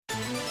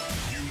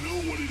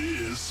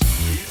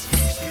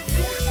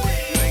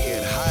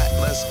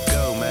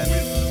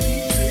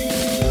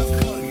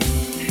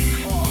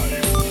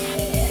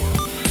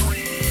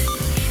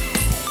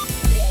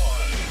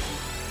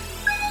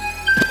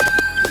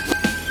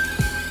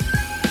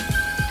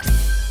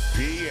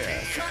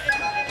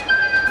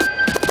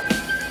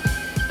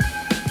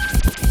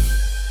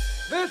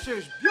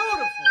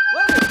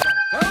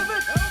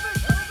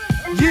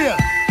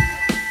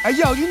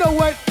Yo, you know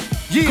what?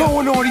 Yeah.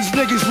 Going on these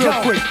niggas real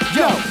quick.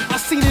 Yo, I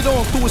seen it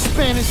all through a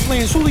Spanish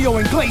lens. Julio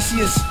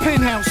Iglesias,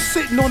 penthouse,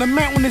 sitting on a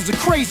mountain is the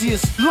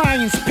craziest.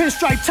 Lions,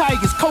 pinstripe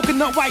tigers,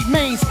 coconut white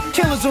manes,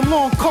 killers in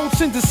long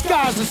coats and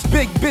disguises.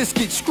 Big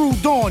biscuit,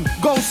 screwed on,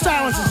 gold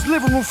silencers,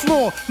 living room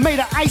floor, made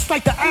of ice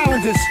like the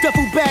Islanders.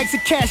 Duffel bags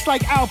of cash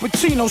like Al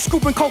Pacino,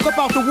 scooping coke up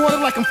out the water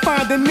like I'm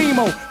Finding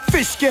Nemo.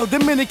 Fish scale,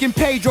 Dominican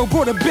Pedro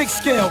brought a big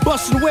scale.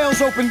 Busting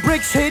whales open,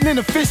 bricks hidden in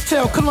a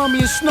fishtail.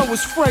 Colombian snow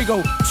is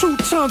Fuego. 2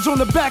 tons on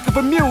the back of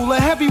a mule. A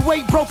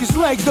heavyweight broke his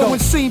legs though.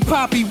 And seen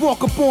Poppy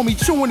walk up on me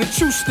chewing a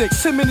chew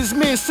sticks. Him and his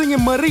man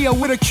singing Maria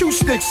with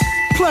acoustics.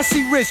 Plus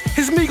he rich,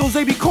 his Migos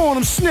they be calling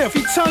him Sniff.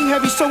 He tongue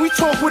heavy so he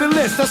talk with a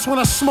list. That's when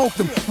I smoked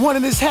him. One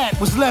in his hat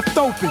was left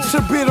open.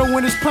 Sabito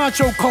in his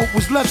poncho coat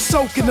was left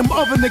soaking. Them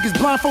other niggas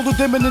blindfolded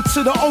them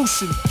into the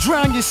ocean.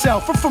 Drown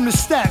yourself, I'm from the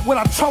stack, what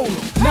I told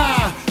him.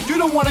 Nah, you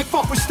don't wanna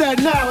fuck with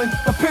Staten Island.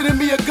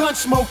 Epitome of gun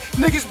smoke,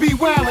 niggas be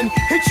wildin'.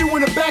 Hit you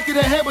in the back of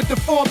the head with the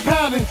 4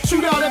 poundin'.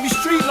 Shoot out every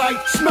street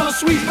light, smell of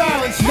sweet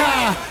violence.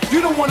 Nah,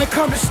 you don't wanna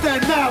come to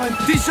Staten Island.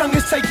 These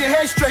youngins take your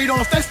head straight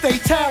off, that's they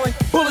talent.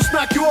 Bullets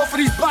knock you off of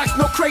these blocks,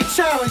 no crate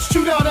challenge.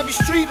 Shoot out every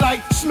street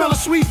light, smell of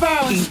sweet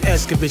violence. Eat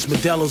Escovitch,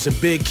 Modelos,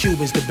 and big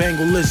Cubans. The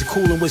Bengal lizard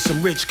coolin' with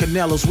some rich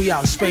Canelos. We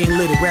out in Spain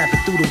lit it, rapping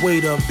through the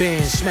weight of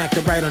bands. Smacked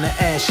her right on the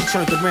ass, she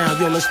turned around,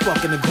 yo, let's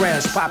fuck in the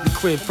grass. Poppy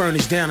crib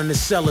furnished down in the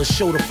cellar,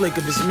 showed a flick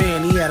of his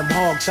man. He had him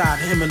hog-tied,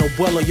 him and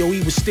Obuela. Yo,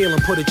 he was stealing,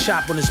 put a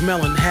chop on his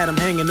melon. Had him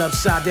hanging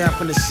upside down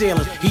from the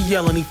ceiling. He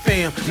yelling, he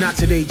fam, not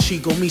today,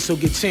 Chico. Me so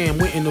get tan.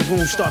 Went in the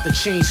room, start the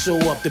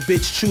chainsaw up. The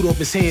bitch chewed off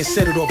his hand,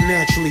 set it off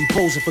naturally.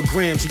 Posing for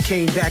grams, he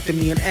came back to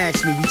me and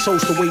asked me. We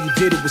toast the way you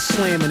did it was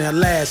slamming at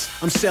last.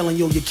 I'm selling,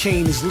 yo, your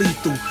cane is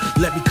lethal.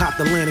 Let me cop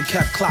the land and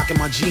kept clocking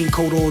my gene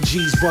code. All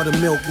G's,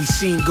 buttermilk, we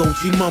seen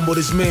goats. He mumbled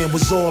his man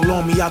was all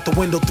on me out the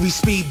window, 3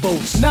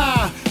 speedboats.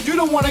 Nah, you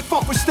don't wanna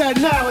fuck with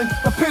Staten Island.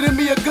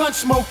 Epitome of gun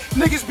smoke,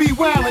 niggas be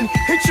wildin'.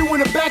 Hit you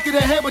in the back of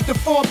the head with the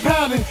 4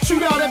 poundin'.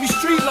 Shoot out every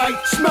street light,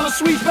 smell of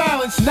sweet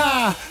violence.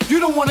 Nah, you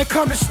don't wanna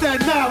come to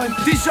Staten Island.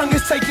 These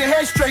youngins take your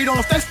head straight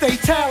off, that's they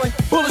talent.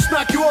 Bullets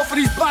knock you off of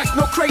these blocks,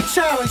 no crate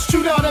challenge.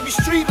 Shoot out every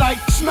street light,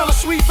 smell of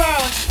sweet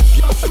violence.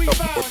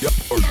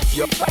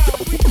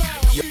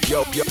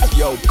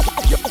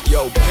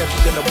 Yo,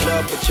 pimps in the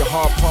blood, but your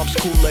heart pumps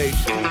Kool-Aid.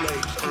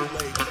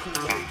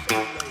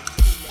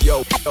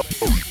 Yo,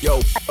 pimps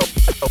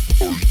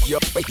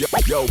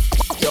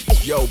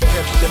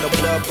in the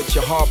blood, but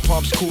your heart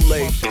pumps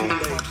Kool-Aid.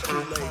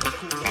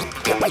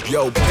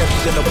 Yo,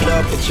 pimps in the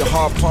blood, but your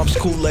heart pumps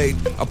Kool-Aid.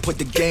 I put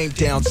the game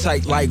down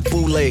tight like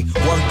Boulay.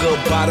 One good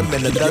bottom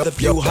and another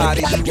few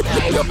hotties.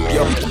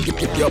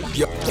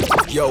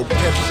 Yo,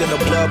 pimps in the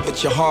blood,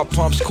 but your heart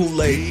pumps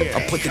Kool-Aid.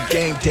 I put the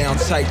game down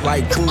tight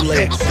like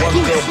Boulay. One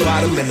good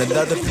bottom and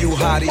another few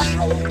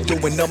hotties.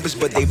 Doing numbers,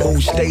 but they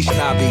move stay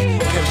snobby.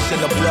 Pimps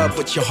in the blood,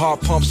 but your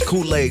heart pumps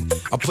Kool-Aid.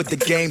 I put the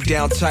game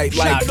down tight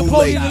like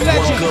Boulay.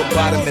 One good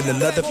bottom and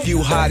another few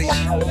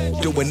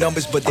hotties. Doing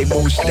numbers, but they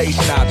move stay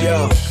snobby.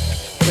 Yo.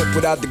 Pimp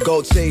without the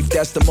gold safe,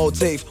 that's the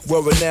motif.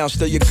 World renowned,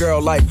 still your girl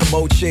like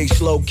Mo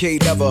Chase. Low key,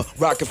 never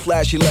rockin'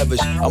 flashy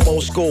levers. I'm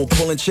old school,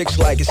 pulling chicks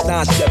like it's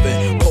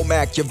 9-7.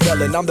 Pomac, you're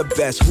villain, I'm the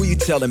best. Who you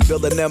tellin'?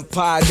 Build an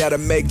empire that'll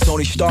make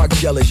Tony Stark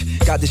jealous.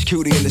 Got this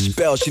cutie in the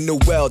spell, she knew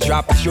well.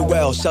 Drop it your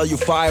well, sell you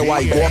fire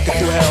while you walking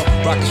through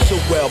hell. Rockin'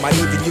 suit well, might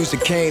even use a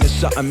cane or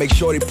something. Make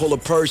sure they pull a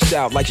purse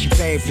out like she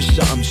paying for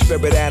something.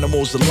 Spirit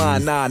animals, the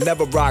line, nah,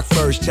 never rock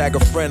first. Tag a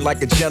friend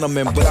like a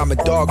gentleman, but I'm a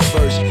dog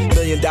first. $1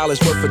 million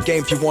worth of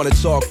game if you wanna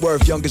talk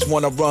worth. Youngest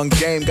wanna run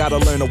game, gotta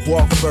learn to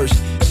walk first.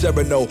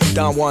 Sereno,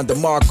 Don Juan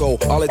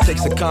DeMarco, all it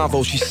takes a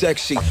convo. She's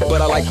sexy, but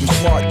I like them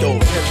smart though.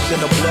 Pimps in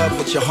the blood,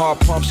 but your heart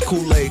pumps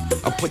Kool-Aid.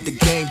 I put the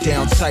game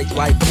down tight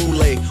like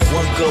Boulay.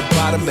 One good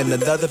bottom and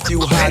another few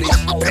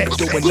hotties.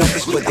 Doing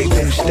numbers, but they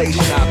won't stay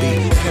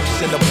snobby.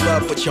 Pimps in the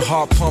blood, but your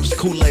heart pumps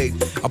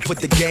Kool-Aid. I put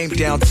the game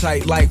down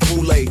tight like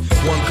Boulay.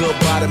 One good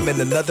bottom and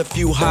another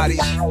few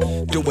hotties.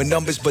 Doing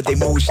numbers, but they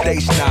move stay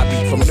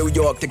snobby. From New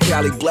York to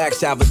Cali, Black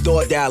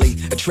Salvador Dali.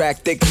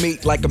 Attract thick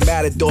meat like a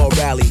matador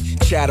rally.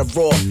 Chatter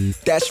raw,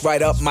 that's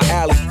right up my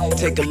alley.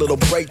 Take a little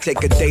break,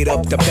 take a date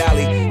up the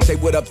valley. Say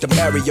what up to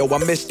Mario, I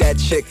miss that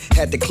chick.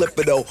 Had to clip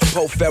it though,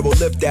 Poe Ferrell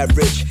lift that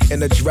rich.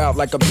 In a drought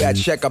like a bad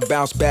check, I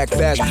bounce back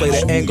fast. Play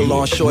the angle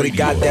on, shorty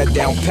got that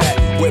down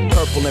pat. With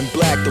purple and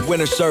black, the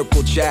winner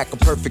circle jack. A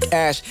perfect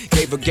ass,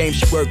 gave her game,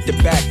 she worked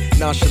it back.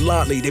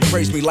 Nonchalantly, they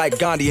praise me like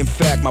Gandhi. In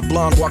fact, my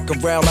blonde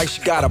walking around like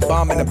she got a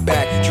bomb in the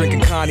back.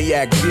 Drinking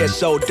cognac,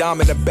 VSO,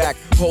 dime in the back.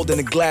 Holding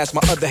the glass,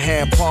 my other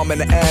hand, palm in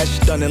the ass.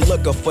 Stunning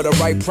looker for the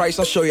right price,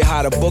 I'll show you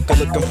how to book her.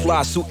 Looking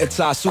fly, suit and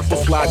tie, super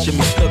fly,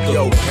 Jimmy Snooker.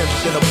 Yo,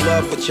 pimps in the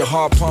blood, but your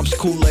heart pumps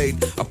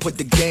Kool-Aid. I put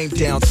the game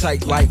down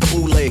tight like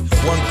Boulay.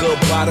 One good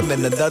bottom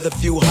and another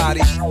few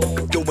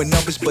hotties. Doing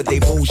numbers, but they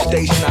move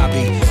stay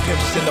snobby.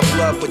 Pimps in the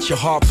blood, but your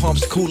heart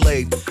pumps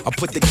Kool-Aid. I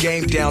put the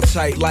game down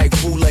tight like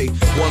Boulay.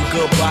 One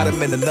good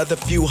bottom and another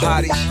few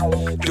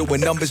hotties.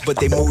 Doing numbers, but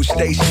they move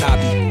stay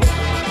snobby.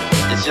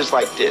 It's just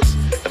like this.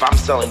 If I'm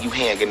selling you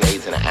hand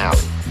grenades in an alley,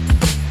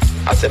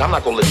 I said, I'm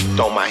not gonna let you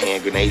throw my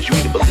hand grenades. You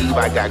either believe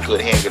I got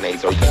good hand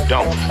grenades or you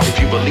don't. If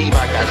you believe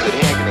I got good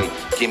hand grenades,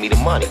 give me the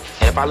money.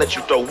 And if I let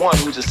you throw one,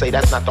 you just say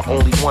that's not the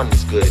only one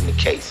that's good in the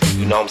case.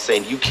 You know what I'm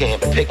saying? You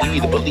can't pick. You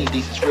either believe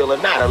these is real or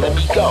not, or let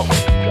me go.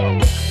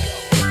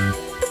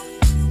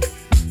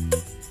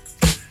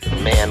 The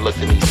man looked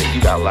at me and said,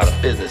 you got a lot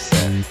of business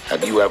sense.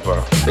 Have you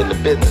ever been to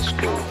business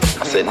school?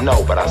 I said,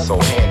 no, but I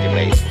sold hand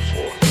grenades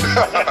before.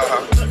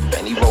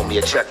 And he wrote me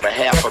a check for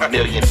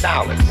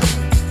 $500,000.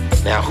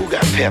 Now who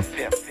got pimp?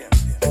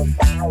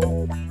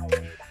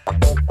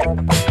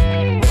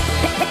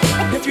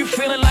 If you're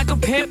feeling like a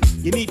pimp,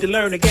 you need to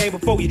learn the game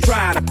before you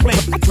try to play.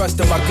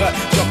 Trust in my gut,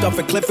 jumped off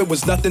a cliff, it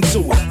was nothing to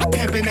it.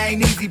 Pimping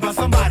ain't easy, but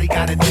somebody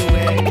gotta do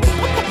it.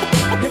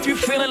 If you're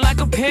feeling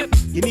like a pimp,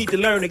 you need to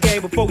learn the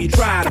game before you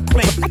try to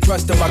play.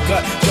 Trust in my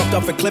gut, jumped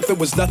off a cliff, it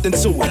was nothing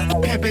to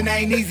it. Pimping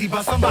ain't easy,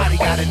 but somebody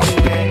gotta do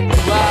it.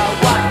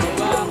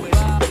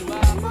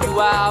 You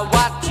are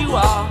what you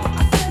are.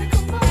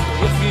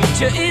 Your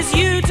future is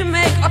you to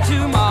make or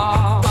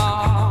tomorrow.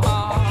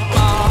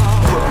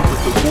 Put me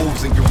with the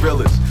wolves and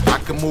gorillas. I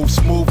can move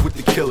smooth with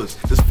the killers.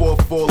 This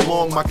 4-4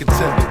 long, my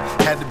contender.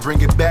 Had to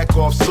bring it back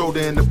off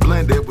soda in the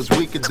blender. It was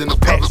weaker than a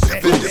public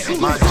defender.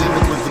 My agenda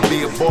was to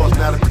be a boss,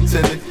 not a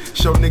pretender.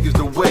 Show niggas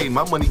the way,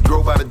 my money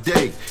grow by the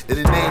day. And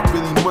it ain't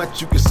really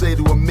much you can say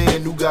to a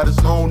man who got his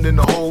own and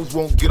the hoes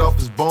won't get off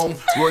his bone.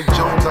 Roy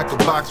Jones, I can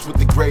box with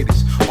the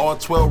greatest. All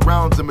 12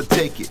 rounds, I'ma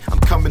take it. I'm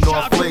coming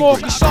off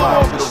flagrant.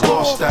 Slide with a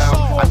raw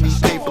style. I need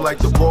paper like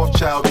the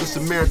Rothschild. This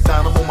a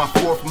marathon, I'm on my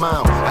 4th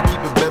mile. I keep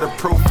a better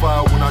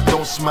profile when I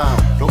don't smile.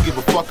 Don't give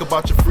a fuck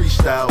about your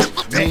freestyle.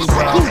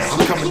 Meanwhile,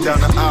 I'm coming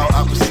down the aisle,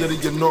 opposite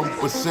of your normal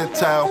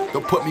percentile.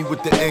 Don't put me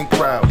with the in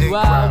crowd. You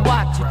are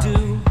what you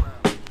do.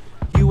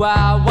 You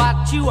are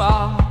what you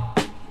are.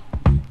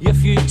 Your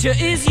future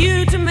is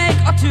you to make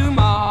or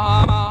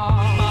tomorrow.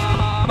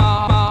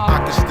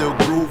 I can still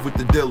groove with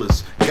the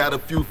dealers. Got a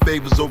few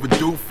favors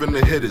overdue from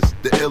the hitters,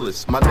 the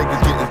illest. My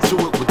niggas getting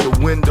to it with the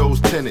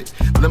windows tinted.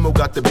 Limo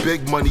got the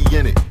big money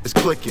in it, it's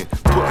clicking.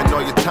 Putting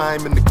all your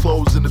time in the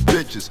clothes and the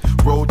bitches.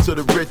 Road to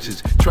the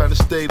riches, trying to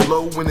stay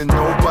low when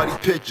nobody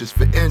pitches.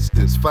 For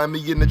instance, find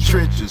me in the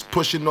trenches,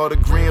 pushing all the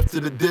grams to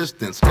the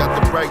distance.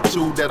 Got the right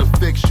tool that'll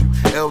fix you.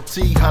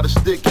 LT, how the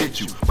stick hit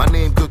you. My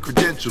name, good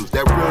credentials,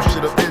 that real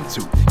shit I'm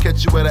into.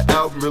 Catch you at an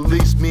album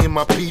release, me and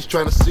my piece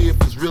trying to see if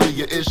it's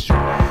really an issue.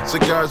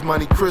 Cigars,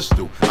 Monte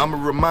Crystal, I'ma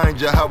remind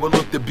you how I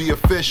look to be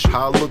official.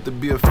 How I look to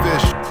be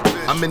official.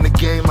 I'm in the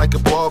game like a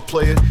ball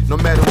player. No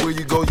matter where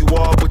you go, you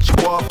are what you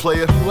are,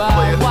 player. You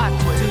are what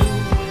you do.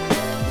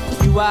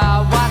 You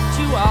are what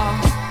you are.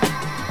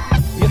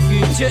 Your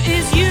future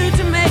is you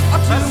to make or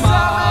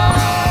tomorrow.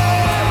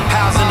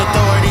 Housing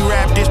authority,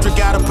 rap district,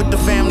 gotta put the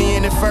family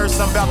in it first.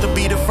 I'm about to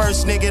be the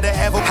first nigga to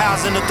ever.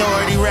 Housing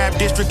authority, rap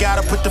district,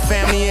 gotta put the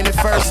family in it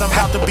first. I'm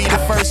about to be the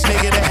first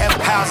nigga to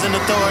ever. Housing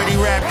authority,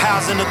 rap,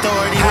 housing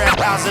authority, rap,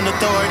 housing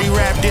authority,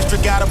 rap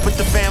district, gotta put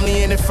the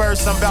family in it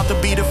first. I'm about to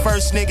be the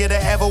first nigga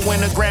to ever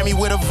win a Grammy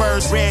with a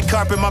verse. Red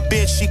carpet, my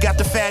bitch, she got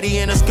the fatty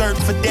in her skirt.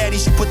 For daddy,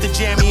 she put the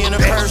jammy in her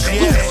purse.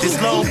 Yeah, this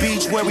Long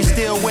Beach where we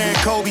still wearing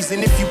Kobe's.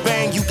 And if you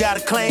bang, you gotta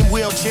claim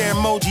wheelchair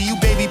emoji. You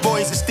baby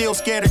boys are still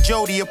scared of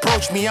Jody.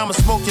 Approach me, I'ma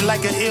smoke you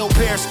like an ill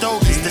pair of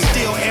stogies. The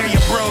still area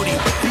Brody.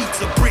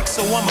 Beats are bricks,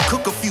 so I'ma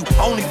cook a few.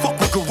 Only fuck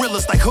with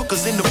gorillas like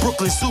hookers in the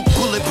Brooklyn suit.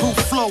 Bulletproof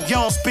flow,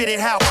 y'all don't spit it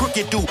how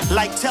crooked do.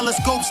 Like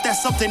telescopes,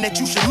 that's something that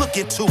you should look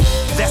into.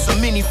 That's a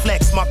mini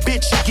flex. My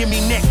bitch, she give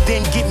me neck,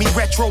 then give me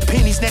retro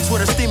pennies next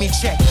with a stimmy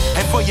check.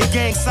 And for your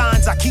gang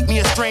signs, I keep me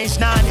a strange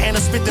 9 and a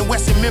Smith &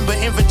 Wesson member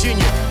in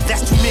Virginia.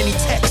 That's too many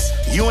texts.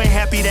 You ain't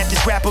happy that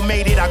this rapper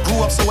made it. I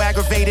grew up so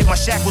aggravated, my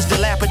shack was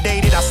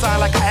dilapidated. I signed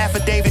like an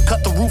affidavit,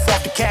 cut the roof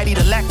off the caddy.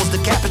 The lack was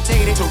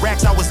decapitated. To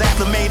racks I was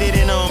acclimated,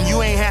 and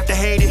you ain't have to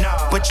hate it,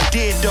 but you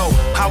did though.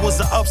 I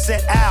was an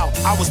upset owl,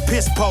 I was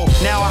pissed po.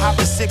 Now I hop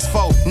the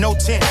 6'4", no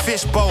tent,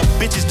 fishbowl.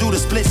 Bitches do the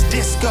splits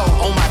disco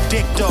on my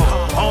dick though.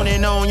 On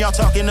and on, y'all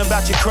talking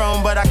about your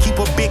chrome, but I keep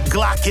a big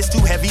Glock. It's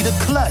too heavy to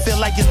clutch. Feel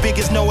like it's big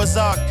as Noah's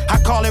Ark. I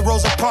call it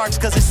Rosa Parks,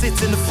 cause it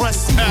sits in the front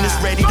seat and it's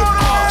ready to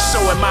march. So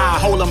am I,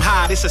 hold 'em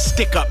high, this a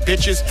stick up,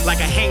 bitches, like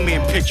a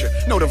hangman picture.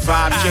 Know the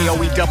vibe,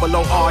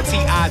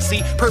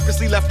 Joeoortiz.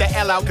 Purposely left the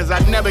L out, cause I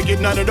never get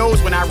none of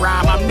those when I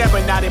rhyme. I'm never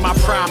not in my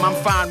prime, I'm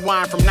fine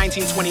wine from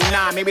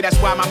 1929. Maybe that's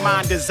why my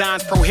mind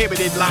designs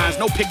prohibited lines.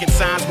 No picket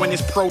signs when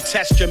it's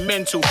protest your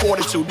mental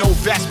fortitude. No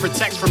vest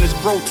protects from this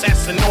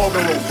grotesque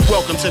inaugural.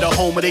 Welcome to the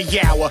home of the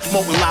Yower.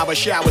 Molten lava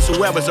showers,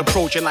 whoever's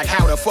approaching like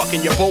how the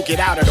fucking your boat get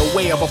out of the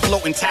way of a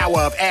floating tower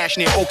of ash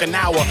near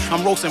Okinawa.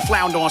 I'm roasting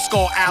flounder on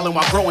Skull Island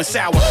while growing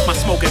sour. My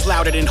smoke is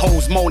louder than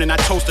hoes moaning. I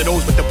toasted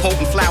those with the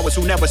potent flowers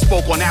who never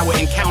spoke on our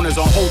encounters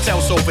on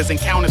hotel sofas,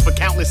 encounters for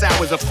countless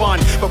hours of fun.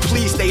 But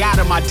please stay out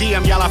of my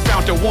DM, y'all, I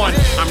found the one.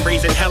 I'm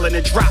raising hell in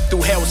a drop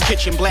through Hell's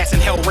Kitchen, blasting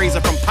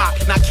Hellraiser from Pop,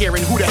 not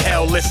caring who the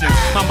hell listens.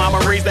 My mama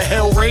raised the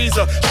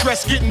Hellraiser,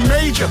 stress getting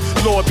major.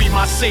 Lord be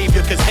my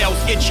savior, cause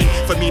hell's itching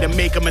for me to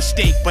make a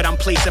mistake. but I'm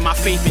placing my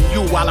faith in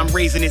you while I'm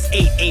raising his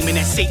 8, aiming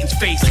at Satan's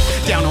face.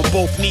 Down on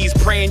both knees,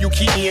 praying you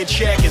keep me in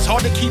check. It's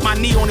hard to keep my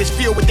knee on this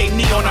field with they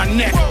knee on our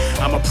neck.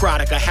 I'm a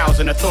product of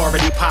housing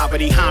authority,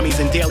 poverty, homies,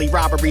 and daily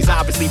robberies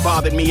obviously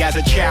bothered me as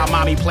a child.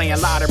 Mommy playing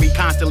lottery,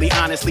 constantly,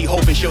 honestly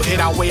hoping she'll hit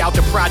our way out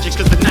the projects,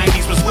 cause the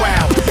 90s was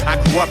wild.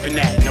 I grew up in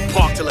that, in the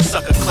park till a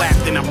sucker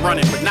clapped, then I'm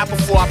running, but not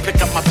before I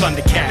pick up my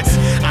Thundercats.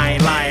 I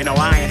ain't lying, no,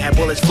 I ain't had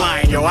bullets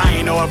flying, yo. I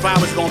ain't know if I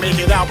was gonna make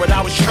it out, but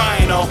I was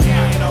trying, oh.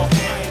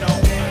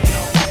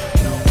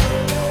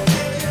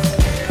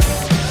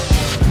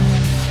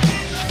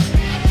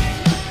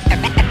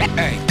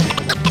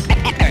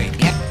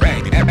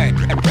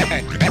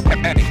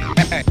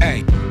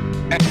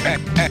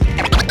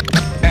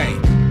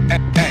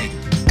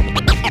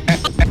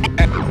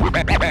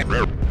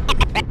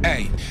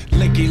 Hey,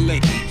 licky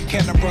licky,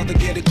 can a brother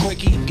get it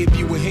quickie? Give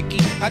you a hickey?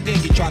 I dare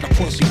you try to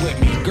pussy with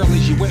me. Girl,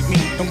 is you with me?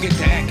 Don't get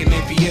to acting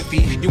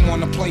iffy. You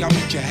wanna play, I'll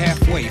meet you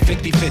halfway,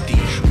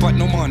 50-50. But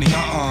no money,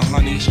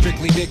 honey,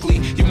 strictly dickly.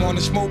 You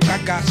wanna smoke? I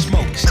got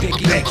smoke,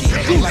 sticky icky.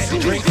 You like to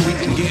drink, we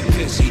can get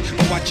pissy.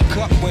 But watch your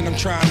cup when I'm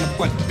trying to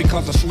butt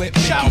because I slip.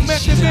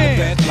 She's in the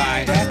bed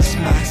like, that's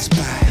my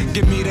spot.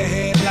 Give me the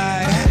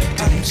headlight,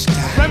 that don't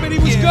stop. Remedy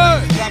was good.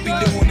 I be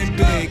doing it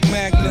big,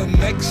 Magnum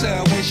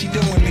XL when she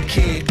doing the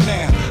kid.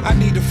 Now, I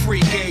need a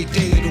freak every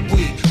day of the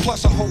week.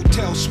 Plus a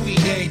hotel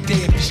suite every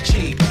day if it's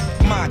cheap.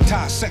 My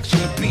tie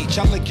section of beach,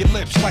 I lick your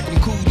lips like I'm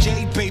Cool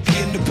J, baby,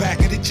 in the back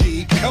of the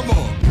Jeep. Come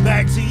on.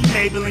 Back to you,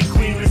 Maybelline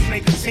Queen, let's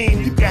make a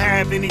team. You can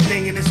have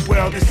anything in this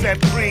world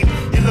except cream.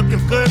 You're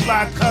looking good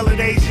by colored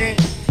Asian.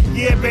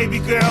 Yeah, baby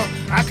girl,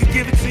 I could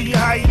give it to you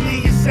how you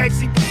need. You're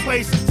sexy,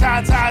 persuasive,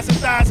 ties and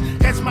thighs.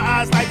 Catch my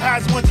eyes like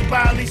highs once you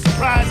violently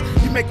surprise.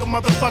 You make a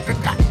motherfucker,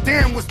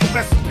 goddamn, what's the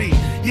recipe?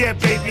 Yeah,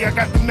 baby, I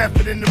got the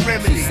method and the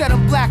remedy. She said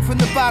I'm black from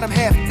the bottom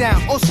half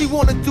down. All she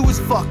wanna do is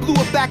fuck. Blew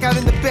her back out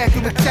in the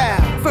bathroom of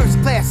town.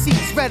 First class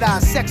seats, red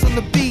eyes, sex on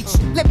the beach.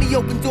 Let me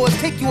open doors,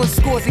 take you on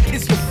scores and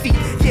kiss your feet.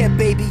 Yeah,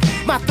 baby,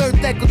 my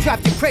third leg will drive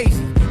you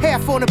crazy.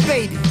 Half on a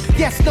baby,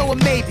 yes, no, or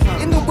maybe.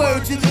 In the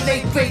words of the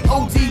late great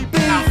ODB.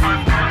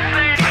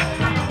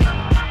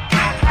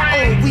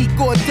 All week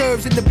hors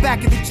d'oeuvres in the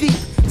back of the Jeep.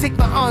 Take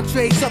my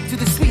entrees up to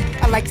the suite.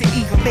 I like to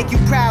eat, make you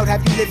proud,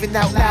 have you living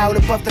out loud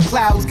above the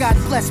clouds. God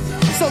bless me,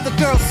 so the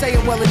girls say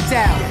I'm well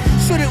endowed.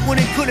 Shouldn't,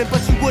 wouldn't, couldn't,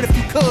 but you would if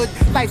you could.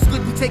 Life's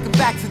good, we take 'em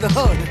back to the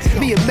hood.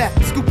 Me and Meth,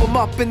 scoop 'em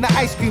up in the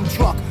ice cream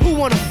truck. Who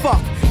wanna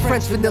fuck?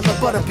 French vanilla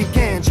butter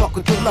pecan,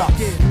 chocolate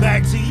deluxe.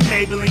 Back to you,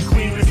 Maybelline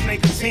Queen, let's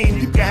make a team.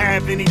 You can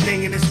have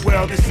anything in this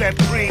world except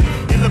cream.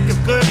 You're looking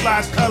good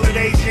by colored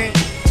Asian.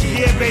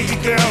 Yeah, baby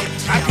girl,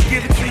 I can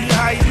give it to you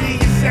how you need.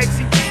 You're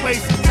sexy,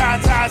 persuasive,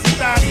 ties and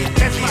thighs.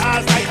 Catch my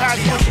eyes like highs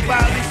once you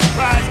violently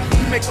surprise.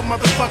 You make a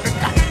motherfucker,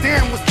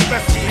 goddamn, what's the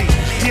recipe?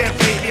 Yeah,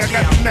 baby, I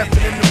got the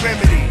method and the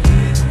remedy.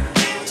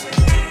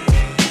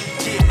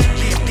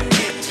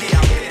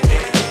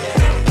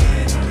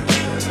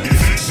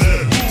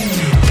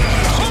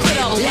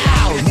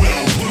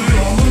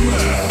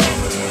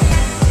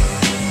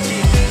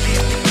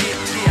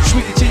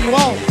 Sweet continue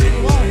on.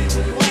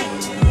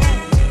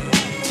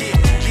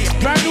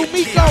 Brand new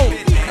Miko.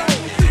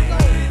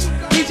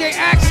 DJ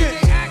Action.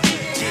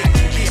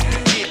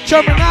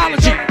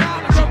 Terminology.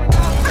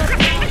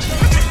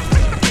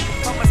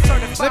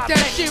 Let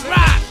that shit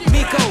rock.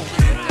 Miko.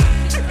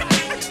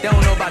 They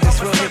don't know about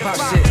this real hip hop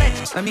shit.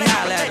 Let me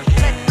holler at them.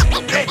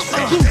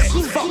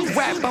 Fuck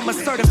rap, I'm a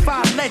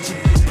certified legend.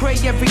 Pray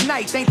every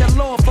night, thank the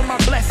Lord for my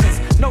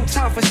blessings. No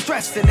time for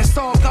stressing, it's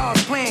all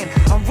God's plan.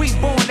 I'm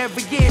reborn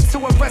every year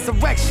to a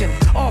resurrection.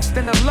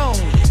 Often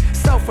alone,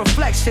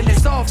 self-reflection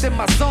is often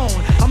my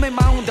zone. I'm in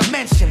my own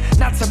dimension,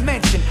 not to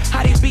mention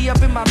how they be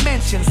up in my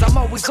mentions. I'm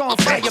always on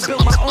fire,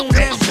 build my own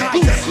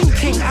empire.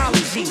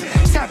 Kingology,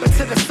 tap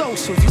into the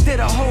socials. You did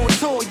a whole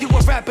tour, you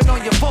were rapping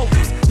on your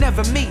vocals.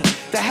 Never me,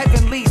 the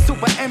heavenly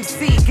super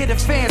MC. Get a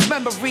fans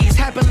memories,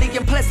 happily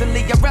and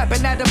pleasantly. I'm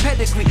rapping at a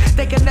pedigree.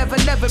 They can never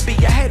be.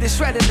 Your head is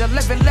shredded,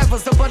 11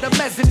 levels above the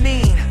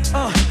mezzanine.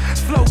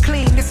 Flow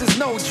clean, this is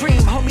no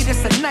dream. Homie,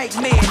 this a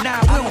nightmare. Nah,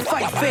 we don't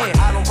fight fair.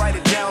 I don't write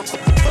it down,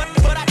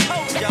 but I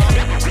told y'all.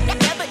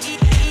 Never eat.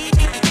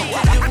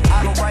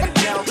 I don't write it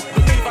down.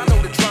 Believe I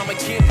know the drama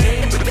can't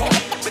name, but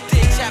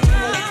dig chapter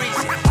more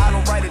reason. I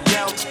don't write it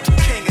down.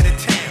 King of the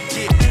town.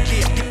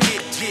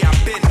 Yeah,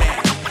 I've been there.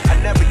 I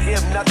never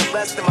give nothing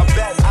less than my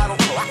best. I don't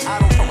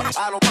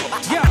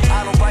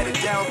write it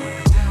down.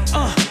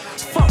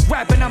 Fuck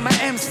rapping, I'm an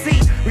MC.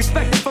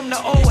 Respected from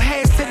the old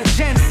heads to the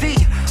Gen Z.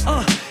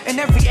 In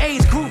every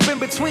age group in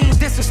between.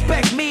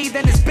 Disrespect me,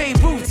 then it's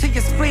Beirut to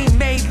your spleen.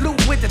 Made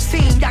loot with the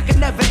team, y'all can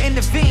never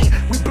intervene.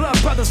 We blood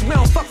brothers, we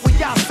don't fuck with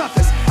y'all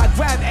suckers. I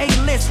grab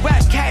A-list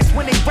rap cats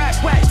when they rap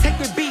whack. Take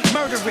the beat,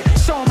 murder it,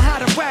 show them how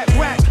to rap.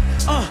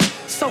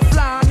 So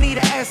fly, I need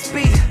a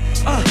SB.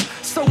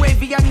 So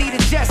wavy, I need a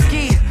jet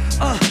ski.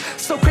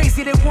 So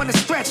crazy they wanna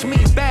stretch me.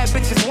 Bad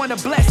bitches wanna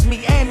bless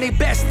me and they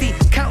bestie.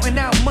 Counting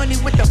out money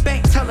with the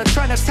bank teller.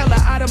 Trying to tell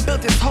her I done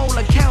built this whole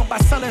account by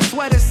selling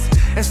sweaters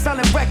and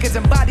selling records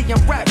and bodying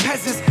rap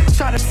peasants.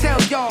 Try to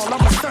tell y'all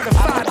I'm a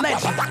certified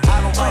legend.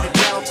 I don't write it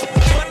down,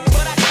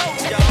 but I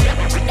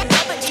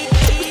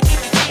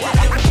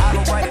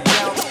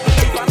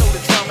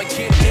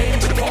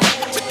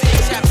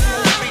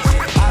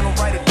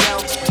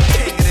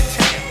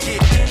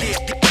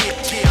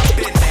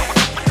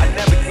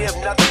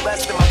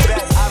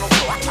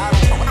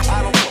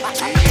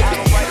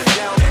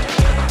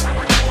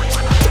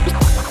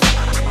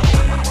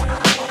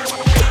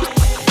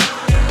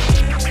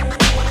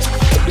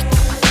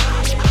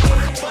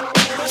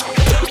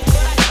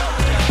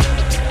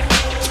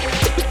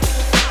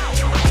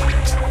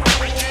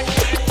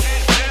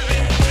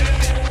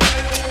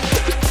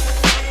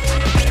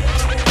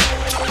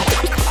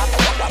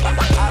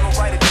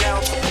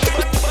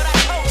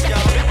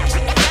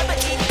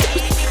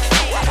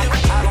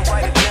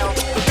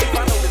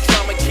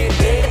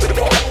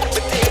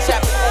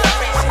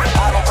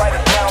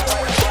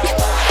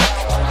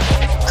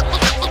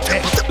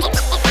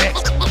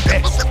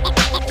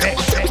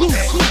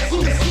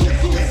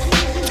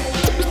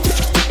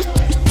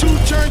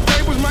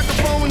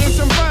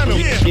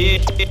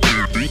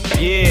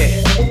Yeah.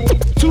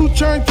 2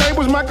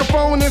 turntables,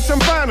 microphone, and some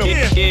vinyl.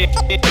 Yeah.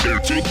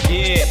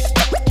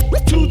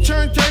 2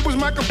 turntables,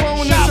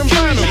 microphone, and some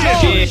vinyl.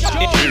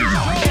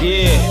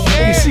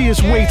 Yeah. You see,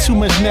 it's way too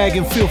much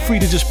nagging. Feel free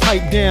to just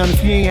pipe down.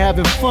 If you ain't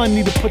having fun,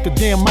 need to put the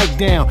damn mic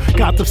down.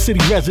 Gotham City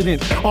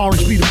resident,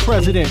 Orange be the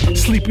president.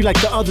 Sleepy like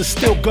the others,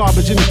 still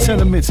garbage in the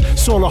tenements.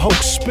 Solar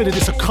hoax spitted,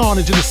 it's a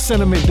carnage in the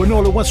sentiment. When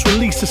all at once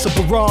released, it's a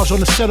barrage on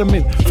the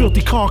sediment.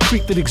 Filthy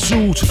concrete that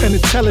exudes an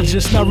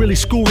intelligence. Not really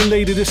school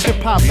related, it's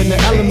hip hop and the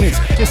elements.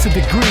 It's a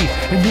degree,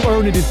 and you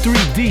earn it in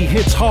 3D.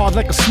 Hits hard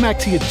like a smack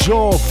to your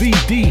jaw.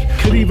 VD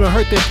could even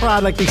hurt their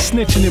pride like they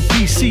snitching in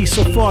PC.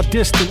 So far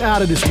distant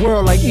out of this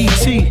world like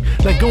E.T.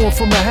 Like going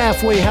from a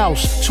halfway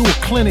house to a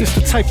clinic. It's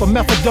the type of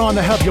methadone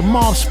to have your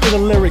mom spit a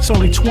lyrics.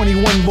 Only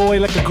 21, boy,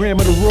 like a gram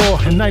of the raw.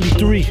 And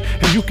 93,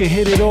 and you can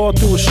hit it all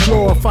through a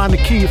straw. Find the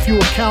key if you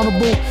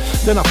accountable,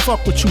 then I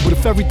fuck with you. But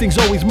if everything's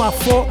always my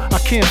fault, I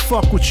can't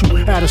fuck with you.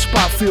 At a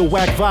spot, feel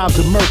whack vibes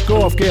and murk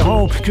off. Get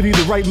home, could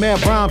either write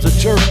mad rhymes or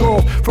jerk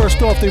off.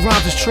 First off, they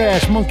rhymes is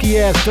trash, monkey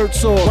ass, dirt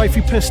saw.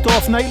 Wifey pissed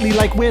off nightly,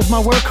 like where's my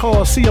work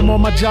hall? See, I'm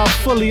on my job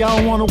fully, I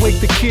don't wanna wake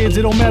the kids.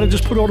 It don't matter,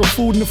 just put all the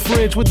food in the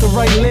fridge with the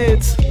right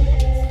lids.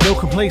 No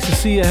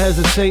complacency or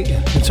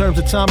hesitating. In terms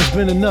of time, it's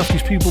been enough,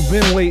 these people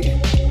been waiting.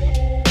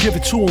 Give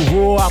it to them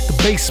raw out the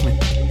basement.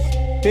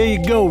 There you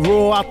go,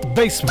 raw out the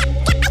basement.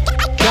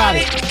 Got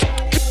it.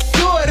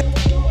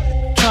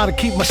 Trying to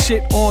keep my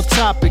shit on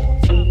topic.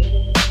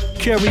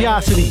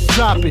 Curiosity,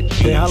 drop it.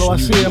 Hey, how do I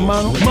say it,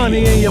 mano?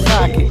 Money in your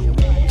pocket.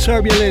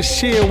 Turbulence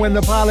cheer when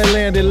the pilot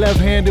landed.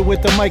 Left-handed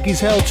with the Mikey's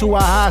held to a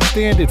high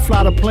standard.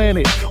 Fly the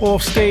planet,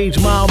 off stage,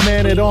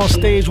 mild-mannered. On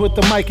stage with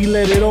the Mikey,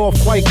 let it off,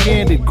 quite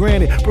candid.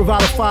 Granted,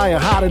 provide a fire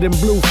hotter than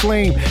blue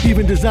flame.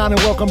 Even designing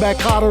Welcome Back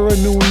Carter a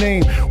new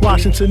name.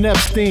 Washington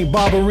Epstein,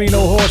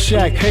 Barbarino,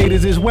 Horseshack.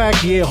 Haters is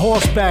whack, yeah,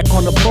 horseback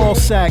on the ball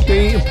sack.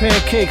 They eating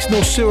pancakes,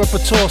 no syrup, a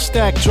tall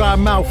stack. Dry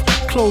mouth,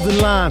 clothing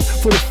line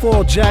for the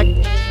fall jack.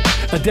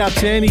 Adapt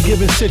to any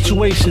given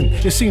situation.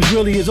 It seems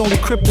really his only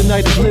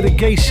kryptonite is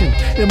litigation,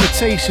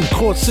 imitation.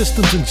 Court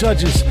systems and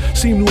judges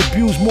seem to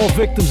abuse more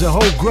victims and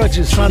hold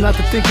grudges. Try not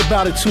to think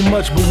about it too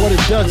much, but what it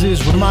does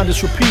is remind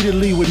us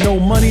repeatedly, with no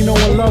money, no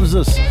one loves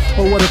us.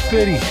 Oh, what a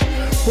pity,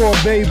 poor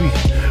baby.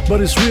 But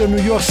it's real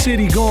New York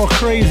City going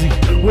crazy.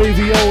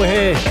 Wavy old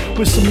head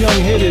with some young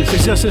hitters.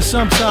 It's just that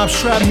sometimes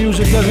trap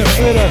music doesn't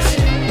fit us.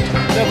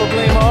 Never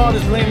blame an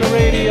artist, blame the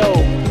radio.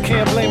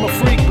 Can't blame a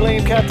freak,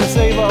 blame Captain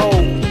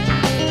Save-A-Ho.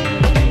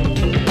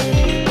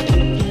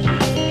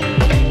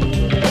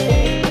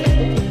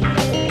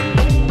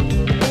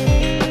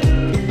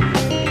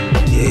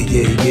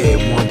 Yeah,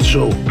 1,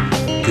 2.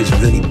 This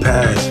Vinny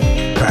Paz,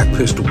 Pack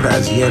Pistol,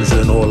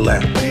 Pazienza, and all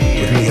that.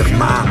 With me,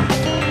 Hermano,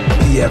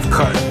 PF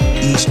Cut,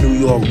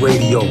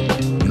 EastNYRadio.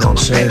 You know what I'm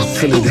saying?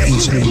 Philly to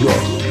East New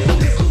York.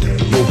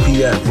 Yo,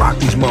 PF, rock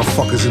these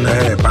motherfuckers in the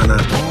head by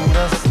now.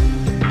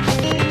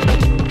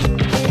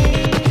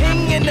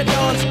 King in the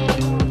dance.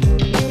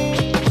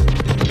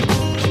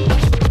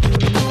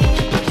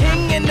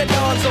 King in the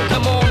dance, so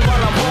come on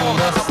while I'm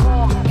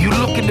on. You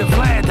looking to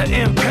Vlad the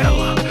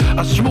Impaler.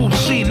 A smooth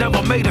C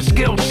never made a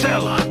skilled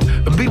seller.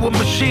 Be with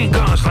machine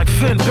guns like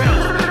Finn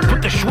Balor.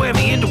 Put the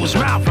shwammy into his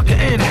mouth like an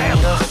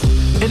inhaler.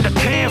 In the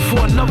can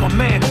for another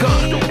man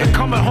gun. And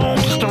coming home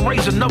just to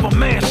raise another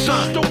man's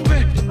son.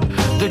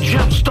 The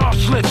jump star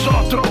slits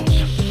all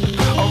throats.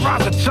 A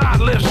rising tide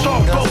lifts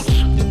all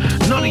boats.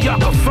 None of y'all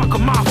can fuck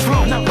with my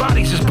flow.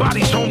 Bodies is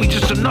bodies, homie,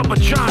 just another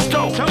John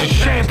Doe. It's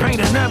champagne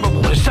and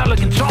emerald, it's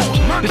elegant tones.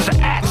 It's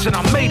an axe and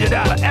I made it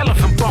out of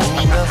elephant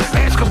bones.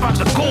 Ask about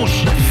the goon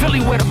shit, Philly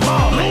where the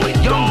mall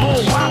at. Young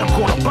bull, wild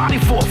corner, body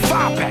for a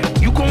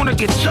 5-pack. You gonna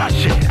get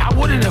touched, I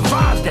wouldn't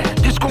advise that.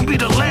 This gonna be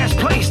the last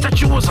place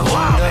that you was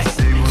alive at.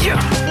 Yeah.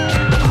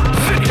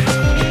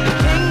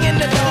 King in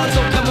the dance,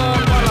 so come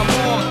on while I'm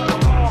on.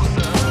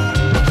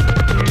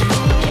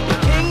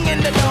 King in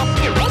the dance,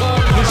 so come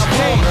on while I'm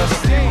on.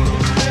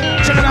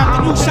 Checking out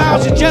the new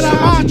sounds of Jedi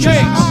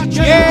Entrees.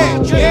 Yeah.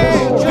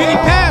 Vinny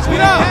Paz,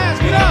 what up?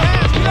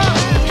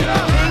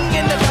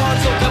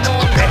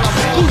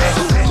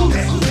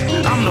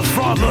 I'm the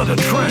father of the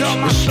trench.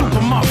 This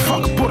stupid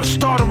motherfucker put a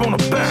starter on the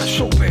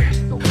bench.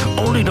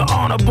 Only the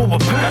honorable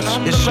repents.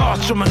 It's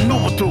hard to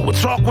maneuver through.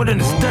 It's awkward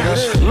and it's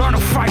dense. Learn to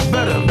fight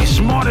better, be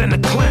smarter in the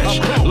clinch.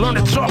 Learn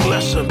to talk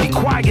less and be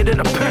quiet in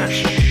the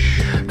pinch.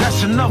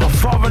 That's another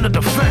foreign of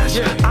defense.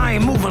 I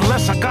ain't moving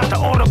unless I got the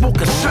audible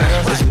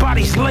consent. This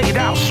body's laid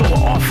out, so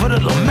I offer the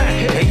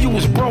lament. And you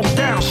was broke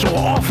down, so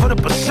I offer the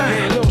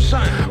percent.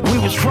 We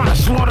was trying to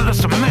slaughter the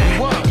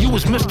cement. You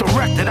was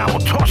misdirected, I will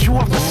toss you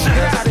off the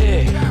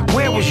scent.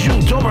 Where was you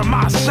during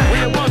my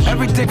sin?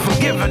 Everything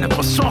forgiven if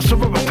a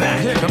sorcerer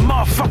repent. The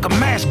motherfucker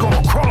mask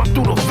gon' crawling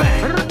through the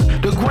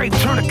vent. The grape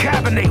turn a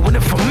cabernet when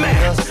it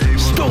ferment.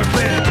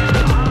 Stupid.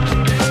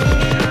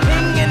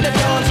 King in the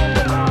dance.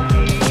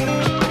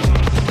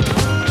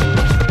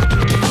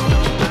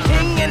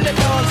 King in the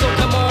dance, so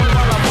come on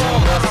while I'm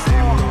on.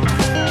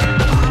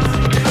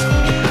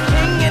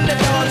 King in the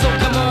dance, so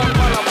come on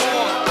while I'm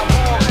on.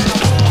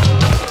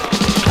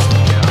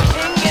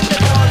 King in the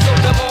dance, so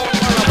come on while I'm on.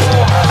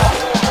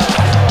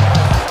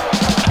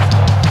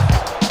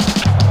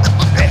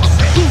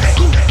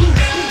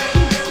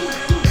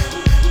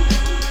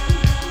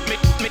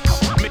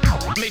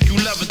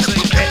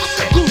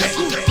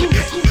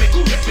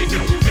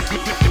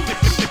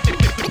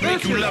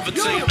 make you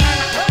levitate.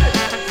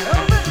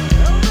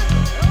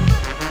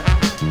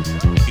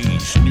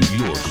 East New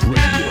York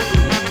Radio.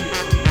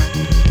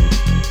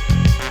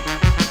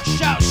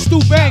 Shout Stu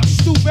Banks.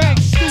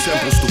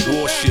 Temples to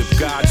worship,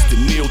 gods to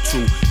kneel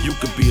to. You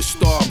could be a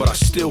star, but I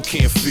still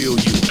can't feel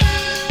you.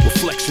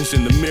 Reflections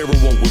in the mirror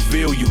won't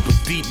reveal you, but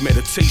deep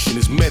meditation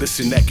is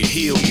medicine that can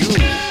heal you.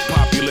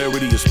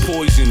 Popularity is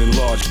poison in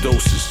large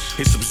doses.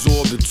 It's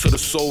absorbed into the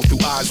soul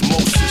through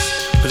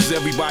osmosis. Cause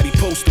everybody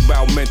posts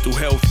about mental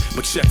health,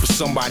 but check for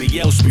somebody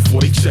else before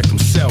they check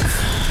themselves.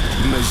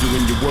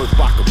 Measuring your worth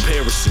by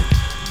comparison.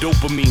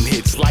 Dopamine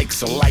hits,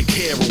 likes are like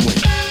heroin.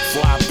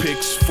 Fly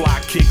pics, fly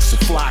kicks,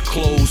 and fly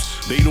clothes.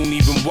 They don't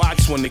even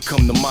watch when they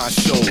come to my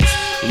shows.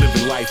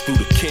 Living life through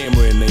the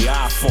camera in their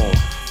iPhone.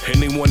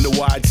 And they wonder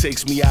why it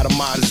takes me out of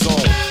my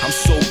zone. I'm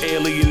so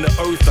alien to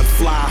earth, I'd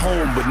fly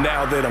home. But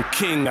now that I'm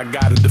king, I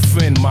gotta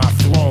defend my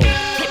throne.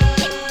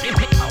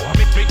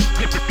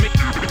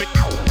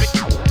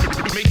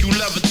 Make you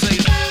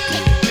levitate.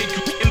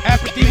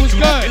 He was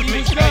good.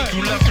 Make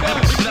you levitate.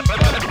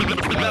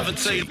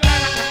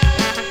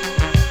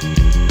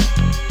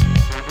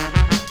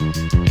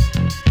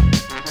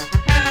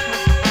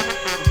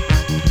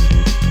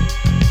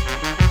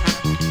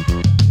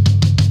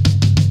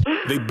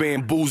 They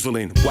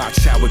bamboozling,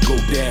 watch how it go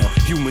down.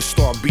 Humans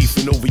start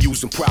beefing over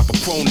using proper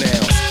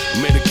pronouns.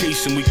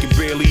 Medication we can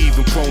barely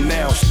even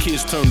pronounce.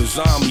 Kids turn to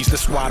zombies,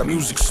 that's why the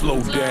music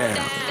slowed down.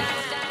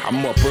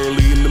 I'm up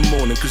early in the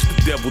morning cause the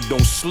devil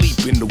don't sleep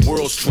and the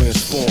world's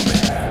transforming.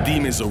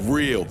 Demons are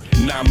real,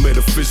 not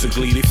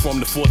metaphysically. They from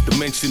the fourth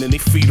dimension and they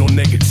feed on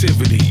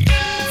negativity.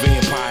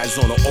 Vampires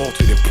on an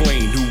alternate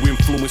plane who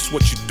influence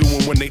what you're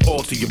doing when they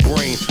alter your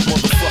brain.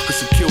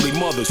 Motherfuckers who kill their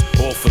mothers,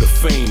 all for the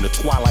fame. The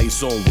Twilight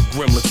Zone with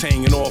gremlins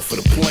hanging off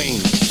of the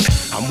plane.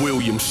 I'm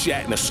William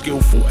Shatner,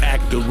 skillful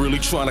actor, really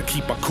trying to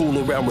keep my cool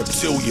around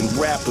reptilian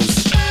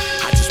rappers.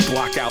 I just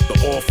block out the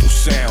awful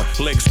sound.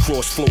 Legs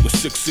crossed, floating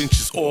 6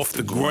 inches off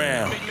the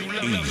ground.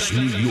 East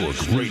New York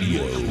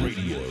Radio.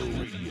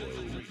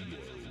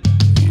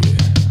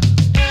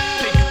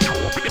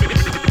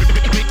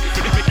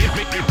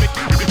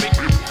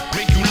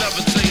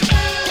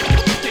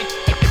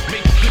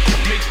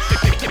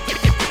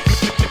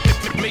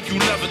 Make you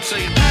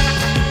levitate.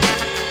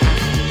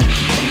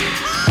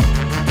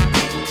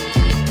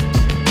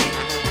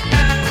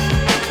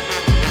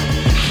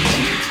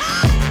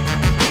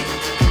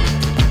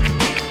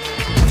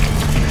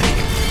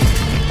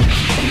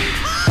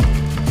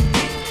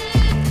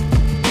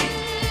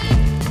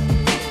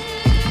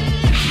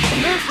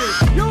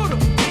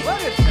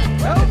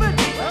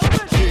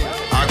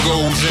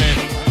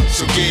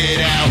 So get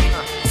out.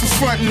 For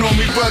frontin' on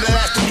me, brother,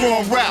 that's the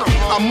wrong route.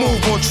 I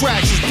move on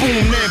tracks, just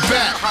boom, then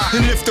back.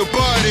 And if the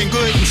bud ain't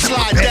good, then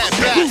slide that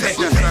back.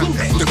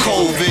 The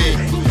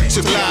COVID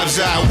took lives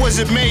out. Was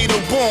it made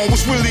or born?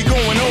 What's really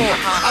going on?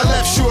 I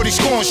left Shorty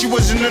scorn, she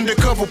was an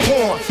undercover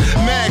porn.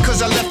 Mad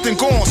cause I left and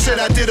gone, said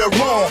I did her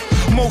wrong.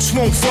 Most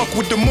won't fuck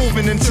with the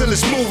movement until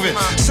it's moving.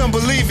 Some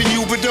believe in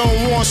you but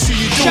don't want to see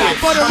you do it.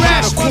 I'm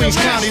out of Queens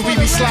County, we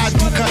be sliding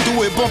through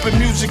conduit, bumping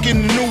music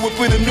in the new whip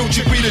with a new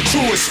chick, be the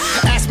truest.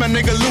 Ask my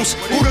nigga Loose,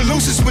 who the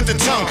loosest with the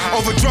tongue?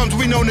 Over drums,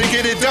 we know to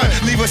get it done.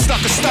 Leave us stuck.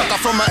 I'm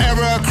from an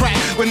era of crack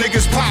when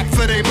niggas pop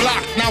for they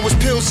block. Now it's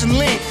pills and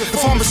lean. The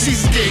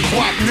pharmacies is getting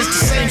guap, and it's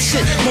the same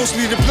shit.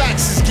 Mostly the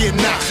blacks is getting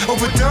out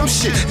over dumb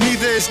shit.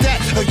 Neither is that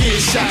or getting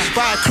shot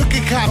by a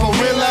crooked cop or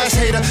real ass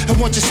hater and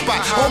want your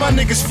spot. All my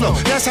niggas flow.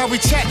 That's how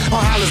we chat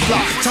on Hollis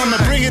Block. Time to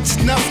bring it to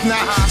enough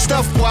now.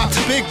 Stuff wop,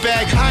 big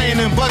bag, iron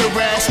and butter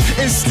ass.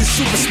 Instant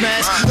super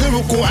smash,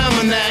 lyrical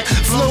almanac.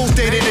 Flows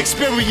dated,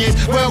 experience,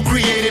 well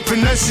created,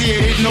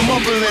 pronunciated, no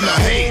mumbling or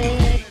hating.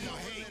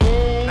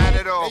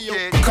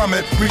 Come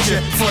and reach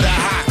it for the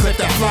high clip,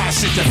 that fly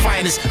shit, the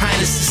finest.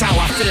 Highness is how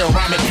I feel,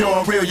 rhyming pure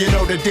and real. You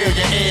know the deal,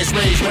 your ears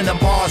raised when the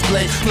bars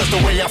blaze. Plus the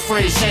way I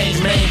phrase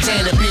change,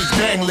 maintain the beat,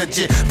 bang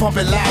legit. Pump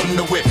it loud in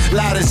the whip,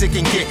 loud as it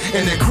can get.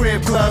 In the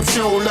crib, club,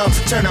 show love,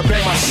 turn up,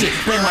 bang my shit,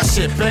 bang my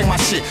shit, bang my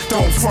shit.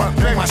 Don't front,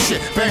 bang my shit,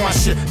 bang my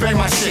shit, bang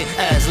my shit.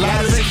 As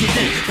loud as it can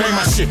get, bang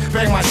my shit,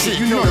 bang my shit.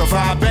 You know the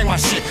vibe, bang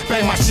my shit,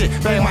 bang my shit,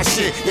 bang my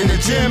shit. In the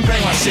gym,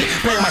 bang my shit,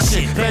 bang my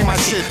shit, bang my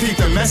shit. Keep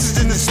the message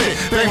in the stick,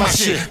 bang my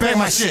shit, bang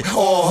my shit.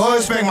 All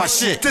hoods, bang my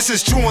shit. This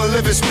is true and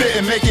living spit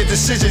and make a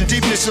decision.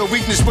 Deepness or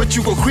weakness, what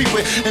you go creep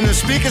with. In the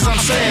speakers, I'm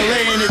saying,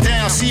 laying it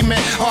down. Cement,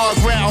 hard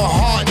ground, or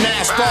hard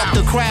now. Spark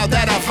the crowd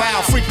that I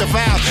vow, freak the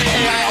vows.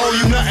 Hey, I owe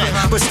you nothing,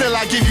 but still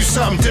I give you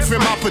something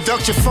different. My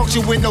production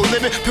function with no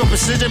limit. Pure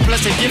precision,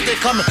 blessed gift, they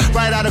coming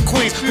right out of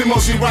Queens. We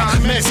mostly rock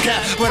Mets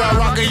cap, but I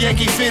rock a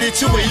Yankee fitted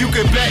to it. You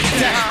can bet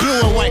that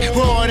blue and white,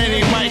 raw on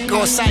any mic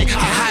or sight.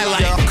 I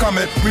highlight, I'm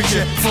coming,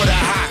 reaching for the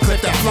high clip,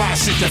 that fly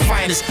shit, the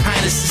finest.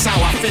 Highness is how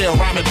I feel,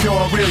 rhyming pure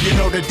and real. You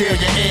know the deal,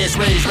 your ears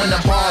raised when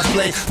the bars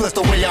play. Plus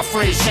the way I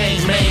phrase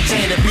change,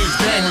 maintain the beats,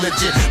 bang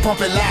legit.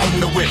 Pump it loud in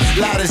the whip,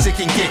 loud as it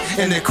can get.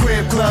 In the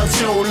crib, club,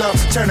 show love,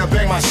 turn up,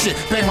 bang my shit,